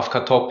stored in a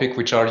Kafka topic,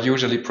 which are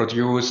usually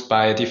produced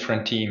by a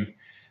different team.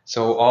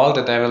 So all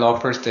the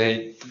developers,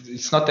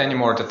 it's not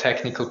anymore the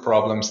technical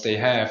problems they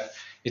have.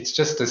 It's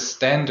just the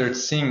standard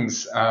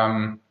things,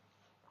 so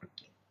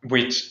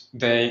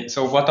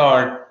what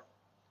are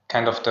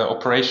kind of the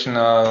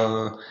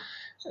operational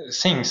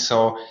things?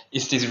 So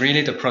is this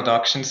really the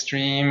production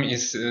stream?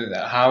 Is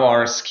how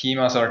our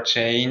schemas are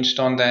changed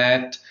on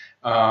that?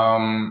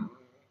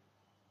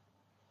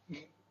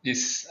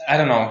 I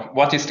don't know,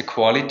 what is the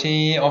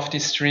quality of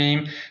this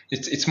stream?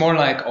 It's more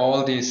like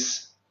all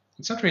these,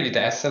 it's not really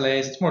the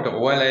SLAs, it's more the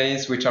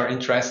OLAs, which are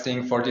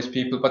interesting for these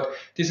people, but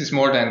this is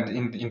more than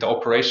in the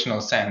operational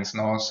sense,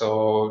 no?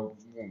 So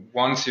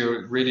once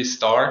you really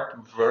start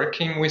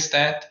working with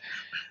that,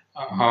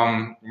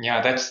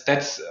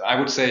 that's I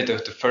would say the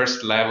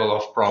first level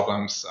of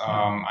problems.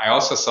 I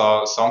also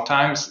saw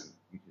sometimes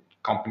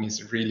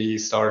companies really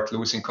start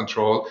losing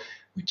control,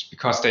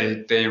 because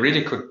they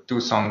really could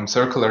do some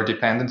circular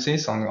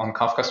dependencies on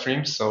Kafka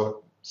streams.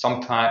 So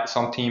some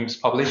teams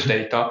publish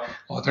data,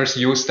 others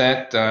use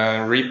that,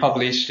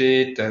 republish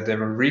it, they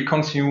were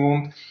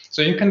reconsumed.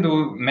 So you can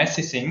do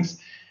messy things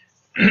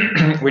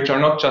which are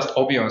not just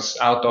obvious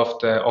out of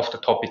the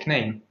topic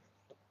name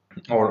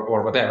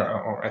or whatever,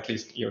 or at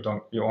least you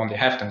only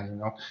have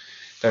them,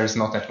 there is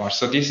not that much.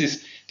 So this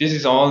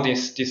is all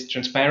this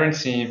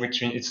transparency,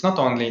 which it's not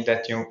only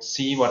that you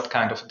see what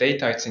kind of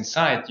data it's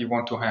inside, you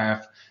want to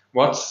have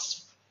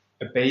what's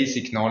a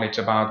basic knowledge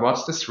about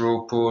what's the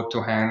throughput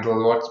to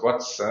handle,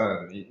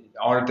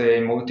 are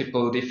there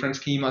multiple different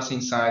schemas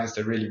inside? Is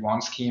there really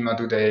one schema?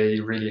 Do they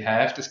really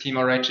have the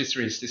schema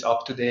registry? Is this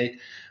up to date?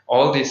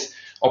 All these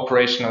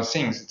operational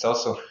things. It's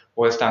also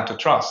boils down to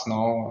trust.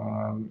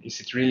 Is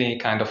it really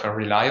kind of a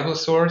reliable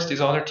source, this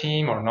other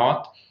team, or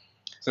not?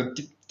 So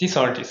these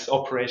are these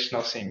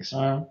operational things.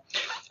 And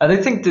I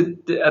think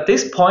that at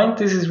this point,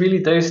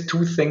 there's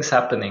two things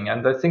happening.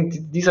 And I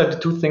think these are the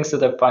two things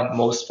that I find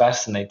most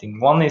fascinating.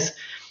 One is,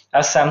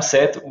 as Sam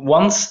said,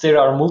 once there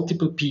are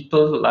multiple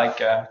people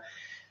like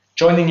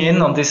joining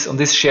in on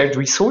this shared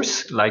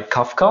resource, like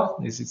Kafka,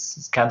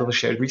 it's kind of a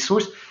shared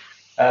resource,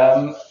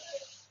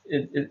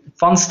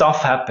 fun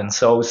stuff happens.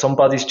 So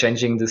somebody's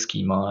changing the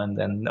schema, and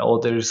then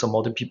some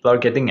other people are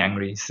getting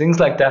angry, things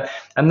like that.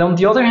 And on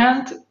the other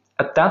hand,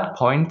 at that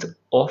point,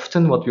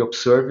 often what we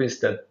observe is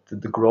that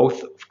the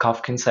growth of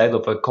Kafka inside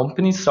of a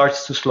company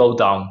starts to slow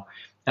down,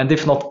 and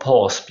if not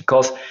pause,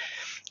 because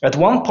at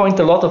one point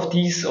a lot of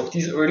these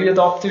early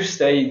adopters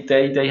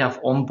they have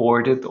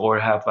onboarded or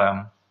have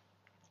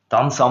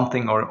done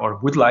something or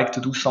would like to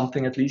do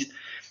something at least,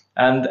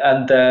 and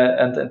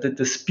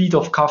the speed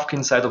of Kafka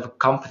inside of a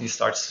company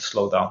starts to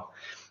slow down.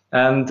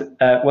 And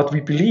what we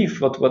believe,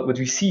 what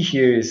we see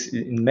here is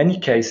in many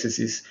cases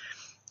is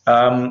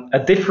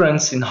a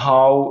difference in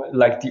how,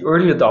 like, the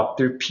early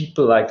adopter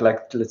people, like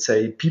let's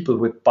say people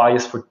with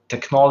bias for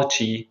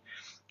technology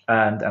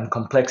and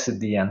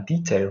complexity and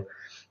detail,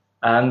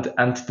 and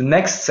the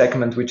next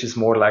segment, which is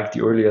more like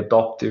the early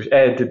adopters,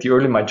 the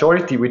early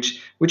majority,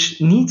 which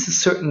needs a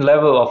certain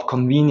level of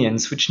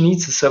convenience, which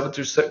needs a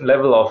certain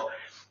level of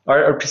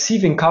are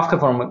perceiving Kafka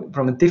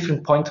from a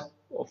different point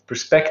of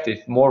perspective,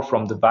 more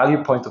from the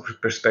value point of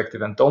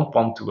perspective, and don't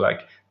want to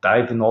like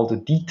dive in all the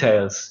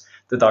details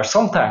that are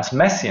sometimes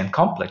messy and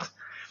complex.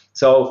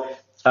 So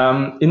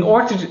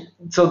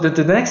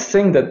the next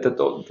thing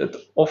that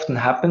often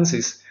happens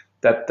is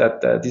that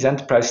these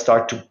enterprises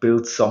start to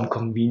build some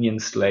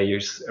convenience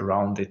layers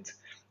around it,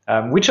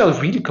 which are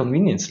really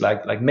convenience,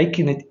 like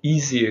making it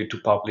easier to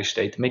publish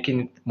data, making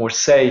it more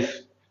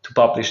safe to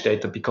publish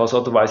data, because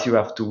otherwise you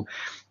have to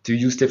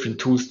use different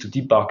tools to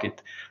debug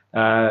it,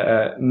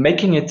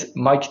 making it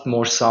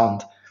more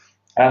sound.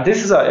 And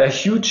this is a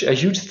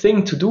huge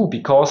thing to do,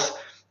 because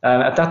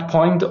at that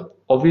point,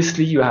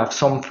 obviously, you have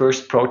some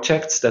first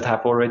projects that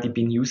have already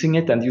been using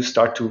it, and you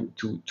start to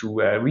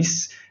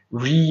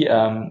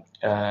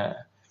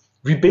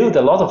rebuild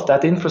a lot of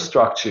that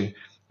infrastructure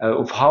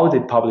of how they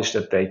publish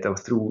that data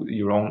through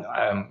your own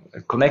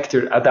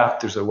connector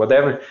adapters or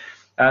whatever.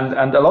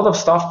 And a lot of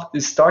stuff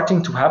is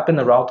starting to happen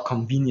around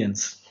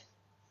convenience.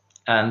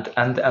 And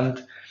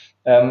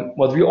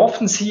what we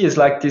often see is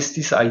like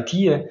this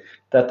idea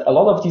that a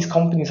lot of these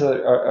companies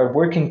are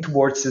working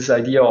towards this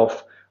idea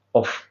of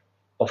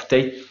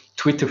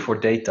Twitter for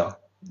data.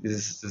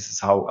 This is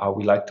how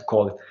we like to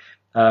call it.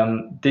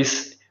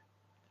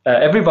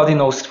 Everybody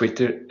knows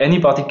Twitter.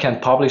 Anybody can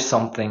publish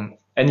something.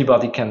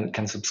 Anybody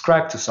can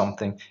subscribe to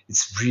something.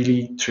 It's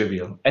really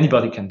trivial.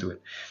 Anybody can do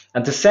it.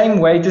 And this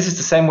is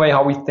the same way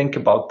how we think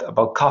about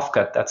Kafka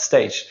at that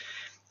stage.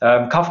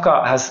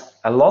 Kafka has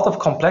a lot of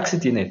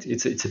complexity in it.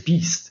 It's a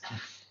beast.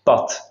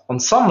 But on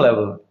some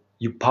level,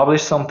 you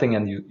publish something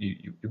and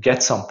you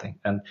get something,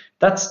 and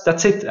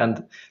that's it.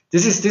 And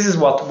this is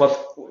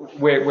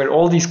where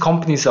all these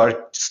companies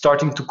are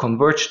starting to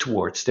converge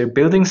towards. They're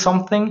building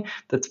something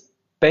that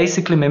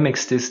basically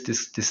mimics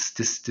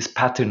this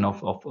pattern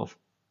of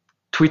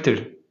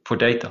Twitter for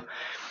data.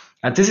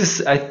 And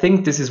I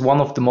think this is one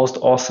of the most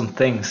awesome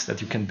things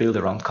that you can build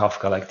around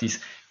Kafka, like these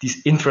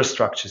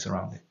infrastructures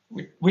around it.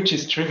 Which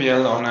is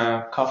trivial on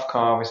a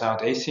Kafka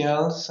without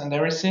ACLs and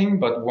everything,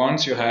 but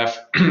once you have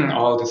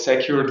all the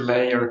secured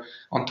layer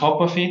on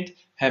top of it,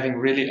 having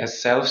really a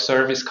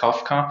self-service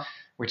Kafka,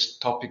 which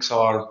topics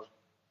are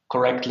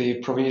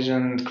correctly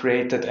provisioned,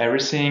 created,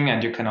 everything,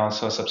 and you can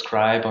also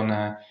subscribe on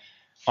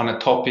a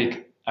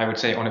topic, I would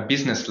say on a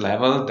business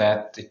level,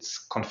 that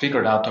it's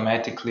configured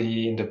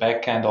automatically in the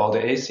backend, all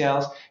the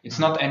ACLs. It's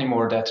not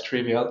anymore that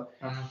trivial.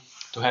 Mm-hmm.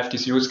 To have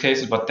these use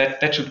cases, but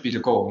that should be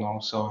the goal, no?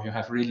 So you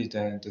have really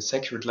the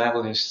secured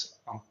level is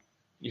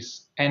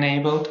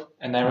enabled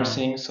and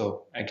everything.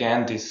 So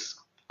again, this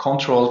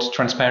controlled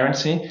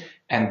transparency,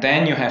 and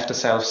then you have the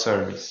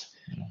self-service.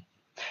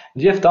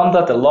 You have done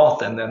that a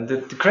lot, and then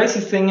the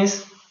crazy thing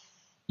is,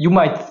 you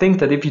might think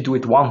that if you do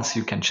it once,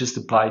 you can just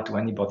apply it to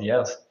anybody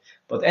else.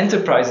 But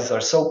enterprises are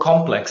so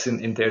complex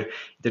in their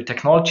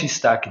technology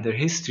stack, in their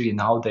history,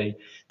 and how they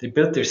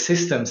build their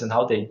systems and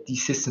how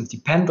these systems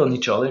depend on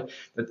each other,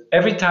 that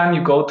every time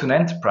you go to an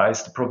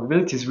enterprise, the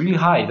probability is really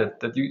high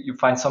that you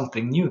find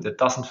something new that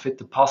doesn't fit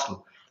the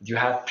puzzle that you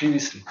had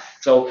previously.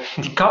 So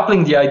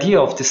decoupling the idea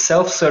of the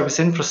self-service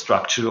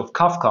infrastructure of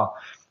Kafka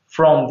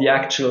from the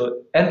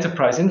actual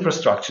enterprise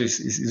infrastructure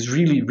is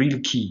really,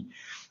 really key.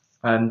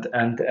 And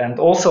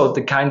also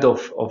the kind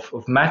of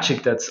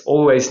magic that's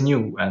always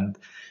new,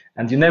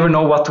 and you never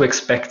know what to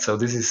expect. So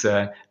this is,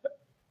 there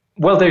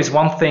is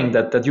one thing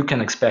that you can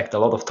expect: a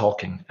lot of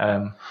talking.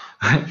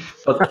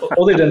 But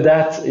other than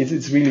that,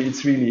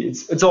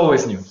 it's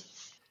always new.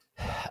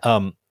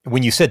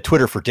 When you said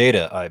Twitter for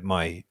data,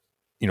 my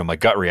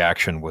gut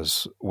reaction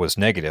was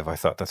negative. I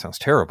thought that sounds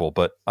terrible,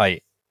 but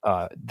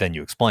then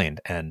you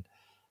explained, and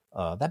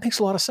that makes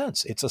a lot of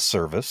sense. It's a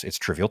service. It's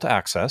trivial to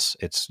access.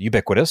 It's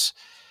ubiquitous.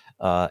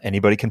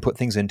 Anybody can put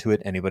things into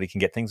it. Anybody can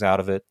get things out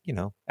of it.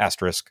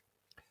 Asterisk.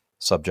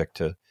 Subject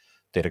to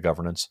data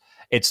governance.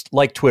 It's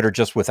like Twitter,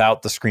 just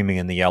without the screaming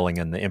and the yelling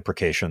and the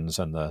imprecations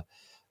and the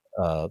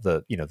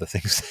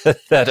things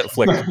that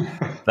afflict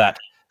that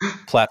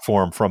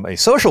platform from a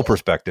social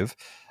perspective,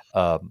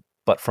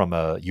 but from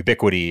a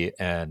ubiquity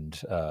and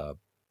the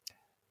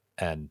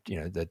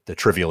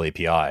trivial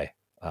API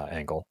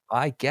angle.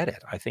 I get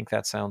it. I think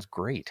that sounds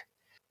great.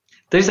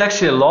 There's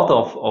actually a lot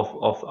of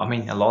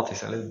a lot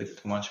is a little bit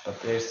too much, but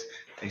there's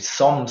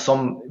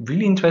some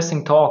really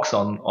interesting talks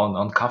on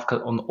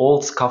Kafka, on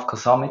old Kafka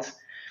summits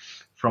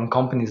from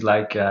companies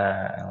like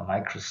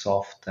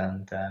Microsoft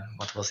and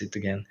what was it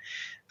again?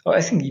 Oh,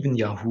 I think even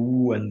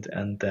Yahoo and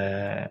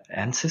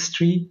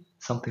Ancestry,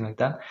 something like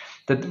that.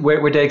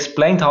 Where they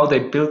explained how they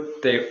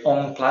built their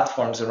own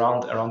platforms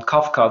around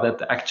Kafka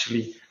that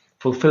actually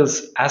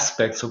fulfills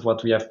aspects of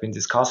what we have been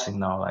discussing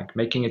now, like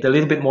making it a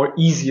little bit more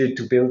easier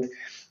to build.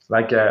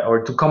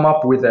 Or to come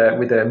up with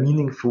a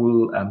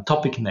meaningful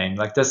topic name.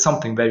 Like there's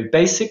something very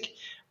basic,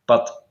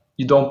 but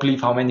you don't believe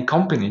how many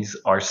companies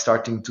are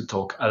starting to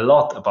talk a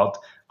lot about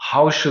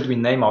how should we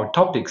name our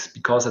topics,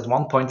 because at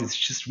one point it's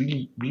just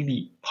really,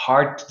 really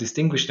hard to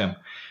distinguish them.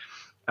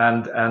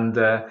 And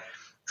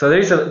so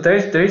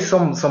there is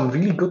some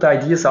really good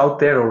ideas out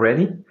there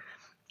already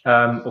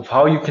of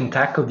how you can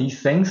tackle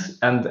these things.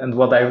 And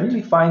what I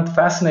really find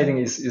fascinating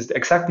is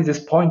exactly this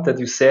point that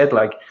you said,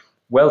 like,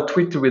 well,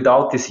 Twitter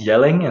without this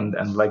yelling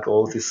and like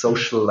all this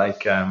social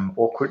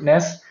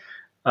awkwardness.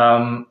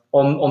 On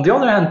the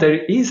other hand,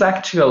 there is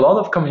actually a lot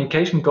of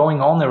communication going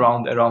on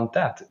around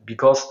that,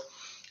 because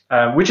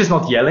which is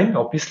not yelling,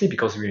 obviously,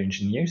 because we're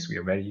engineers, we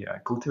are very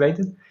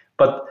cultivated.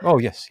 But oh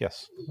yes,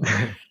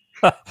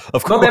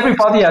 of course. Not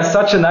everybody has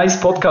such a nice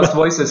podcast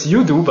voice as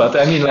you do, but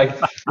I mean, like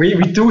we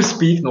do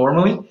speak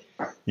normally.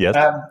 Yes,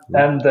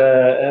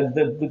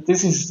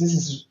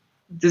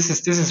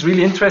 This is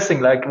really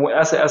interesting. Like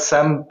as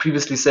Sam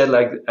previously said,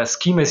 like a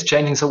schema is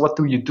changing. So what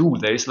do you do?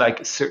 There is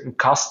like certain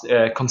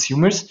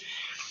consumers,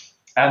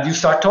 and you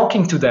start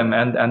talking to them,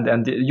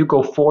 and you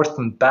go forth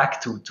and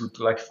back to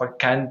like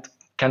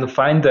kind of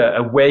find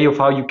a way of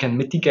how you can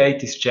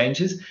mitigate these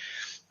changes.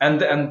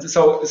 And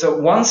so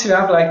once you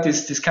have like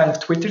this kind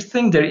of Twitter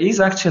thing, there is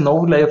actually an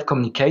overlay of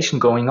communication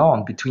going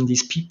on between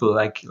these people,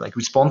 like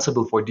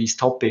responsible for these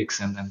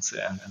topics and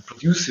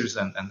producers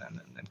and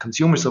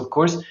consumers, of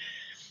course,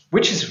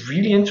 which is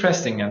really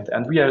interesting.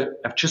 And we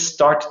have just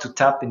started to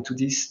tap into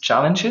these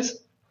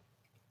challenges.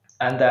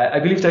 And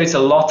I believe there is a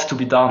lot to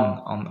be done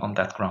on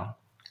that ground.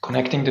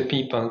 Connecting the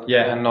people,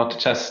 and not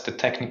just the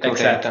technical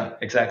data.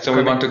 Exactly. So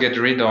we want to get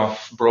rid of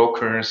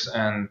brokers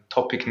and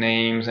topic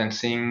names and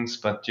things,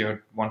 but you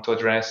want to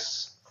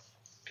address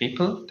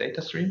people,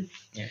 data stream?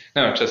 Yeah.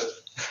 No, just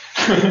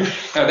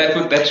no.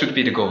 That should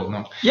be the goal.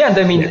 No. Yeah, and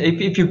I mean,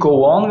 if you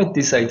go on with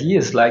these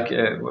ideas, like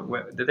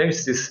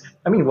there's this.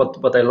 I mean,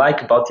 what I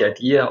like about the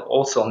idea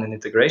also on an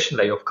integration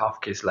layer of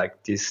Kafka is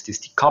like this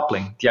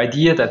decoupling. The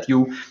idea that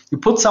you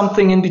put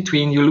something in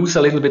between, you lose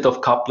a little bit of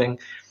coupling.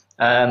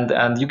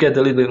 And you get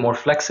a little bit more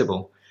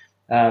flexible.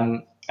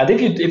 And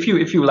if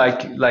you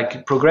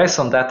like progress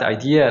on that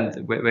idea,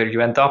 and where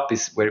you end up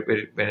is where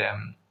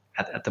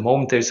at the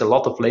moment there's a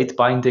lot of late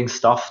binding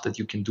stuff that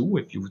you can do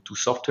if you do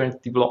software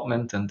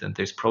development, and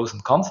there's pros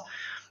and cons.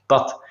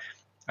 But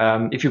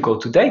if you go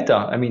to data,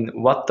 I mean,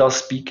 what does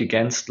speak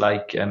against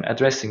like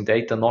addressing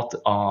data not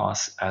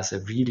as a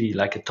really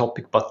like a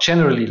topic, but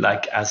generally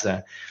like as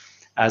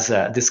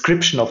a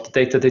description of the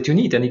data that you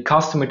need. Any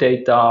customer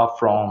data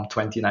from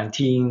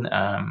 2019,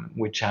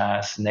 which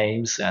has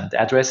names and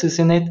addresses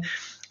in it,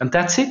 and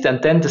that's it.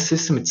 And then the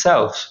system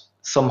itself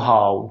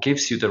somehow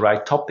gives you the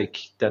right topic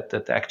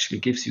that actually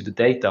gives you the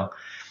data.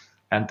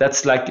 And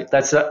that's like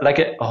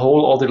a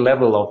whole other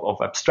level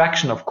of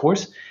abstraction, of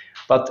course.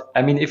 But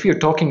I mean, if you're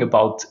talking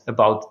about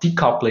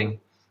decoupling,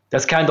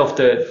 that's kind of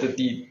the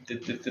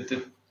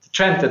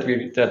trend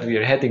that we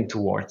are heading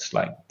towards,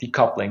 like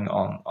decoupling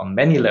on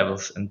many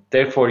levels, and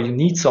therefore you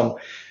need some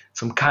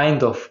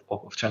kind of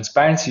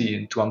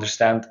transparency to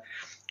understand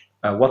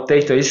what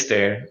data is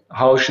there,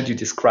 how should you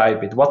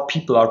describe it, what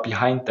people are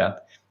behind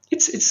that.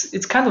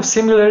 It's kind of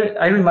similar.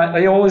 I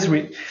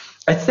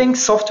think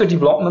software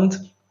development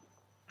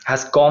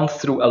has gone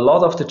through a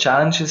lot of the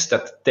challenges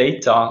that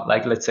data,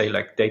 like let's say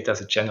like data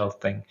as a general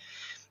thing,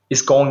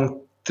 is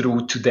going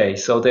through today.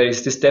 So there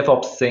is this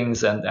DevOps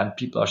things, and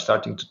people are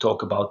starting to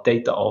talk about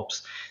data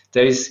ops.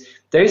 There is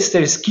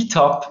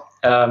GitHub,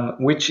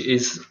 which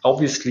is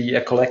obviously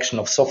a collection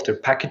of software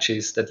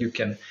packages that you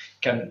can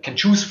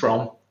choose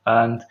from,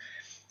 and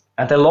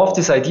I love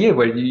this idea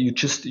where you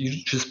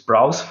just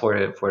browse for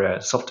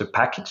a software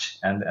package,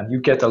 and you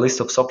get a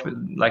list of software,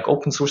 like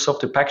open source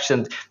software packages,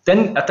 and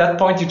then at that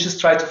point you just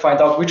try to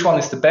find out which one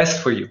is the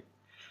best for you.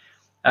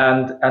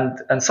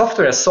 And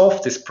software has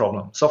solved this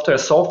problem. Software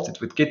has solved it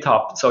with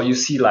GitHub. So you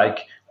see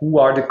like who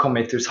are the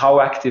committers,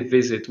 how active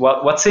is it,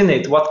 what's in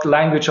it, what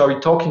language are we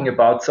talking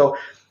about. So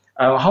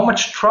how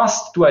much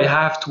trust do I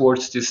have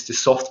towards this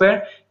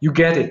software? You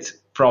get it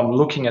from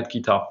looking at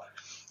GitHub,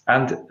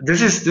 and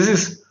this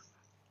is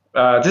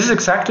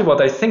exactly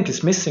what I think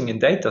is missing in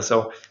data.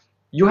 So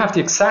you have the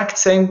exact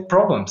same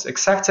problems,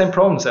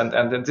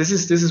 and this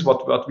is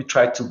what we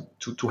try to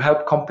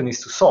help companies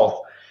to solve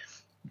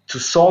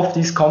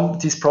these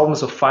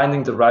problems of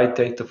finding the right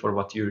data for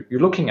what you're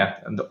looking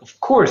at. And of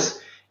course,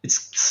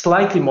 it's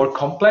slightly more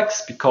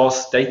complex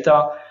because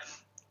data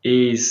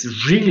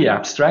is really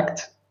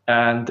abstract,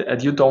 and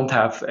you don't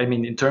have, I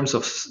mean, in terms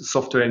of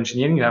software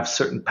engineering, you have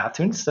certain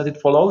patterns that it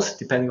follows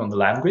depending on the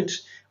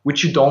language,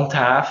 which you don't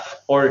have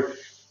or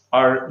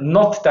are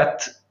not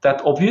that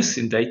obvious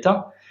in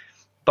data.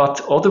 But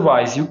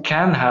otherwise, you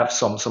can have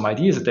some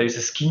ideas that there is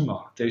a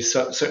schema, there is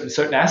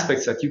certain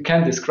aspects that you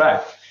can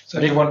describe. So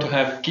you want to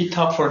have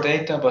GitHub for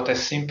data, but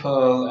as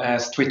simple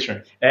as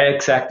Twitter.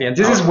 Exactly. And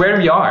this is where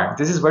we are.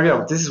 This is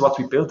what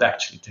we built,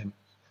 actually, Tim.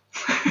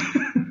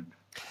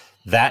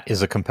 That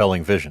is a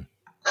compelling vision.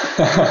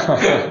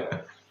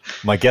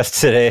 My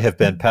guests today have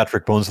been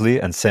Patrick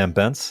Bonesley and Sam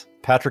Bence.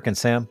 Patrick and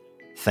Sam,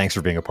 thanks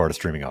for being a part of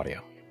Streaming Audio.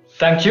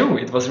 Thank you.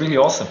 It was really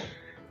awesome.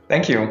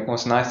 Thank you. It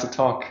was nice to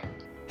talk.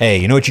 Hey,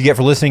 you know what you get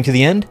for listening to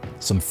the end?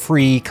 Some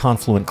free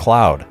Confluent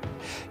Cloud.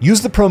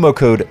 Use the promo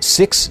code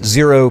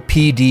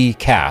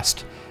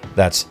 60PDCAST,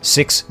 that's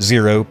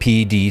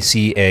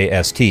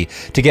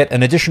 60PDCAST, to get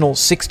an additional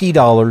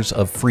 $60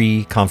 of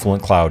free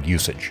Confluent Cloud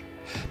usage.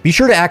 Be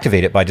sure to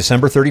activate it by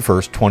December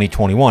 31st,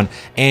 2021,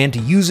 and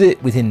use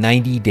it within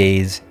 90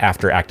 days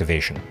after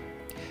activation.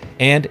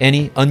 And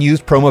any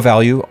unused promo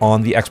value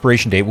on the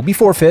expiration date will be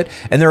forfeit,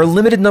 and there are a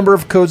limited number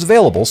of codes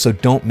available, so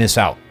don't miss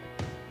out.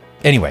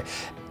 Anyway,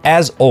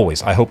 as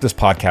always, I hope this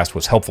podcast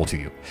was helpful to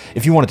you.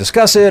 If you want to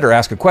discuss it or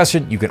ask a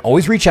question, you can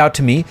always reach out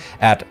to me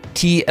at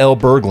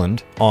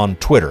tlberglund on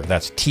Twitter.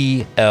 That's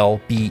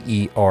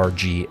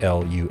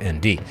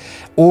TLBERGLUND.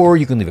 Or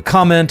you can leave a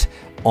comment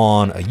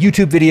on a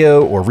YouTube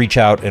video or reach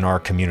out in our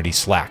community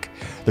Slack.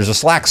 There's a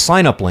Slack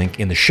sign-up link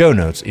in the show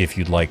notes if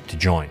you'd like to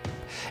join.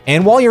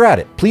 And while you're at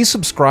it, please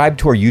subscribe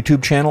to our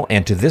YouTube channel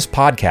and to this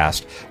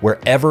podcast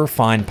wherever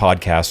fine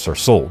podcasts are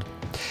sold.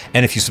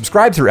 And if you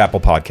subscribe through Apple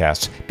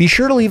Podcasts, be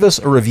sure to leave us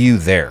a review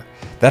there.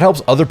 That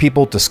helps other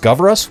people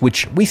discover us,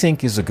 which we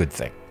think is a good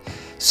thing.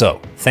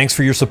 So, thanks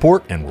for your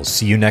support, and we'll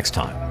see you next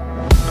time.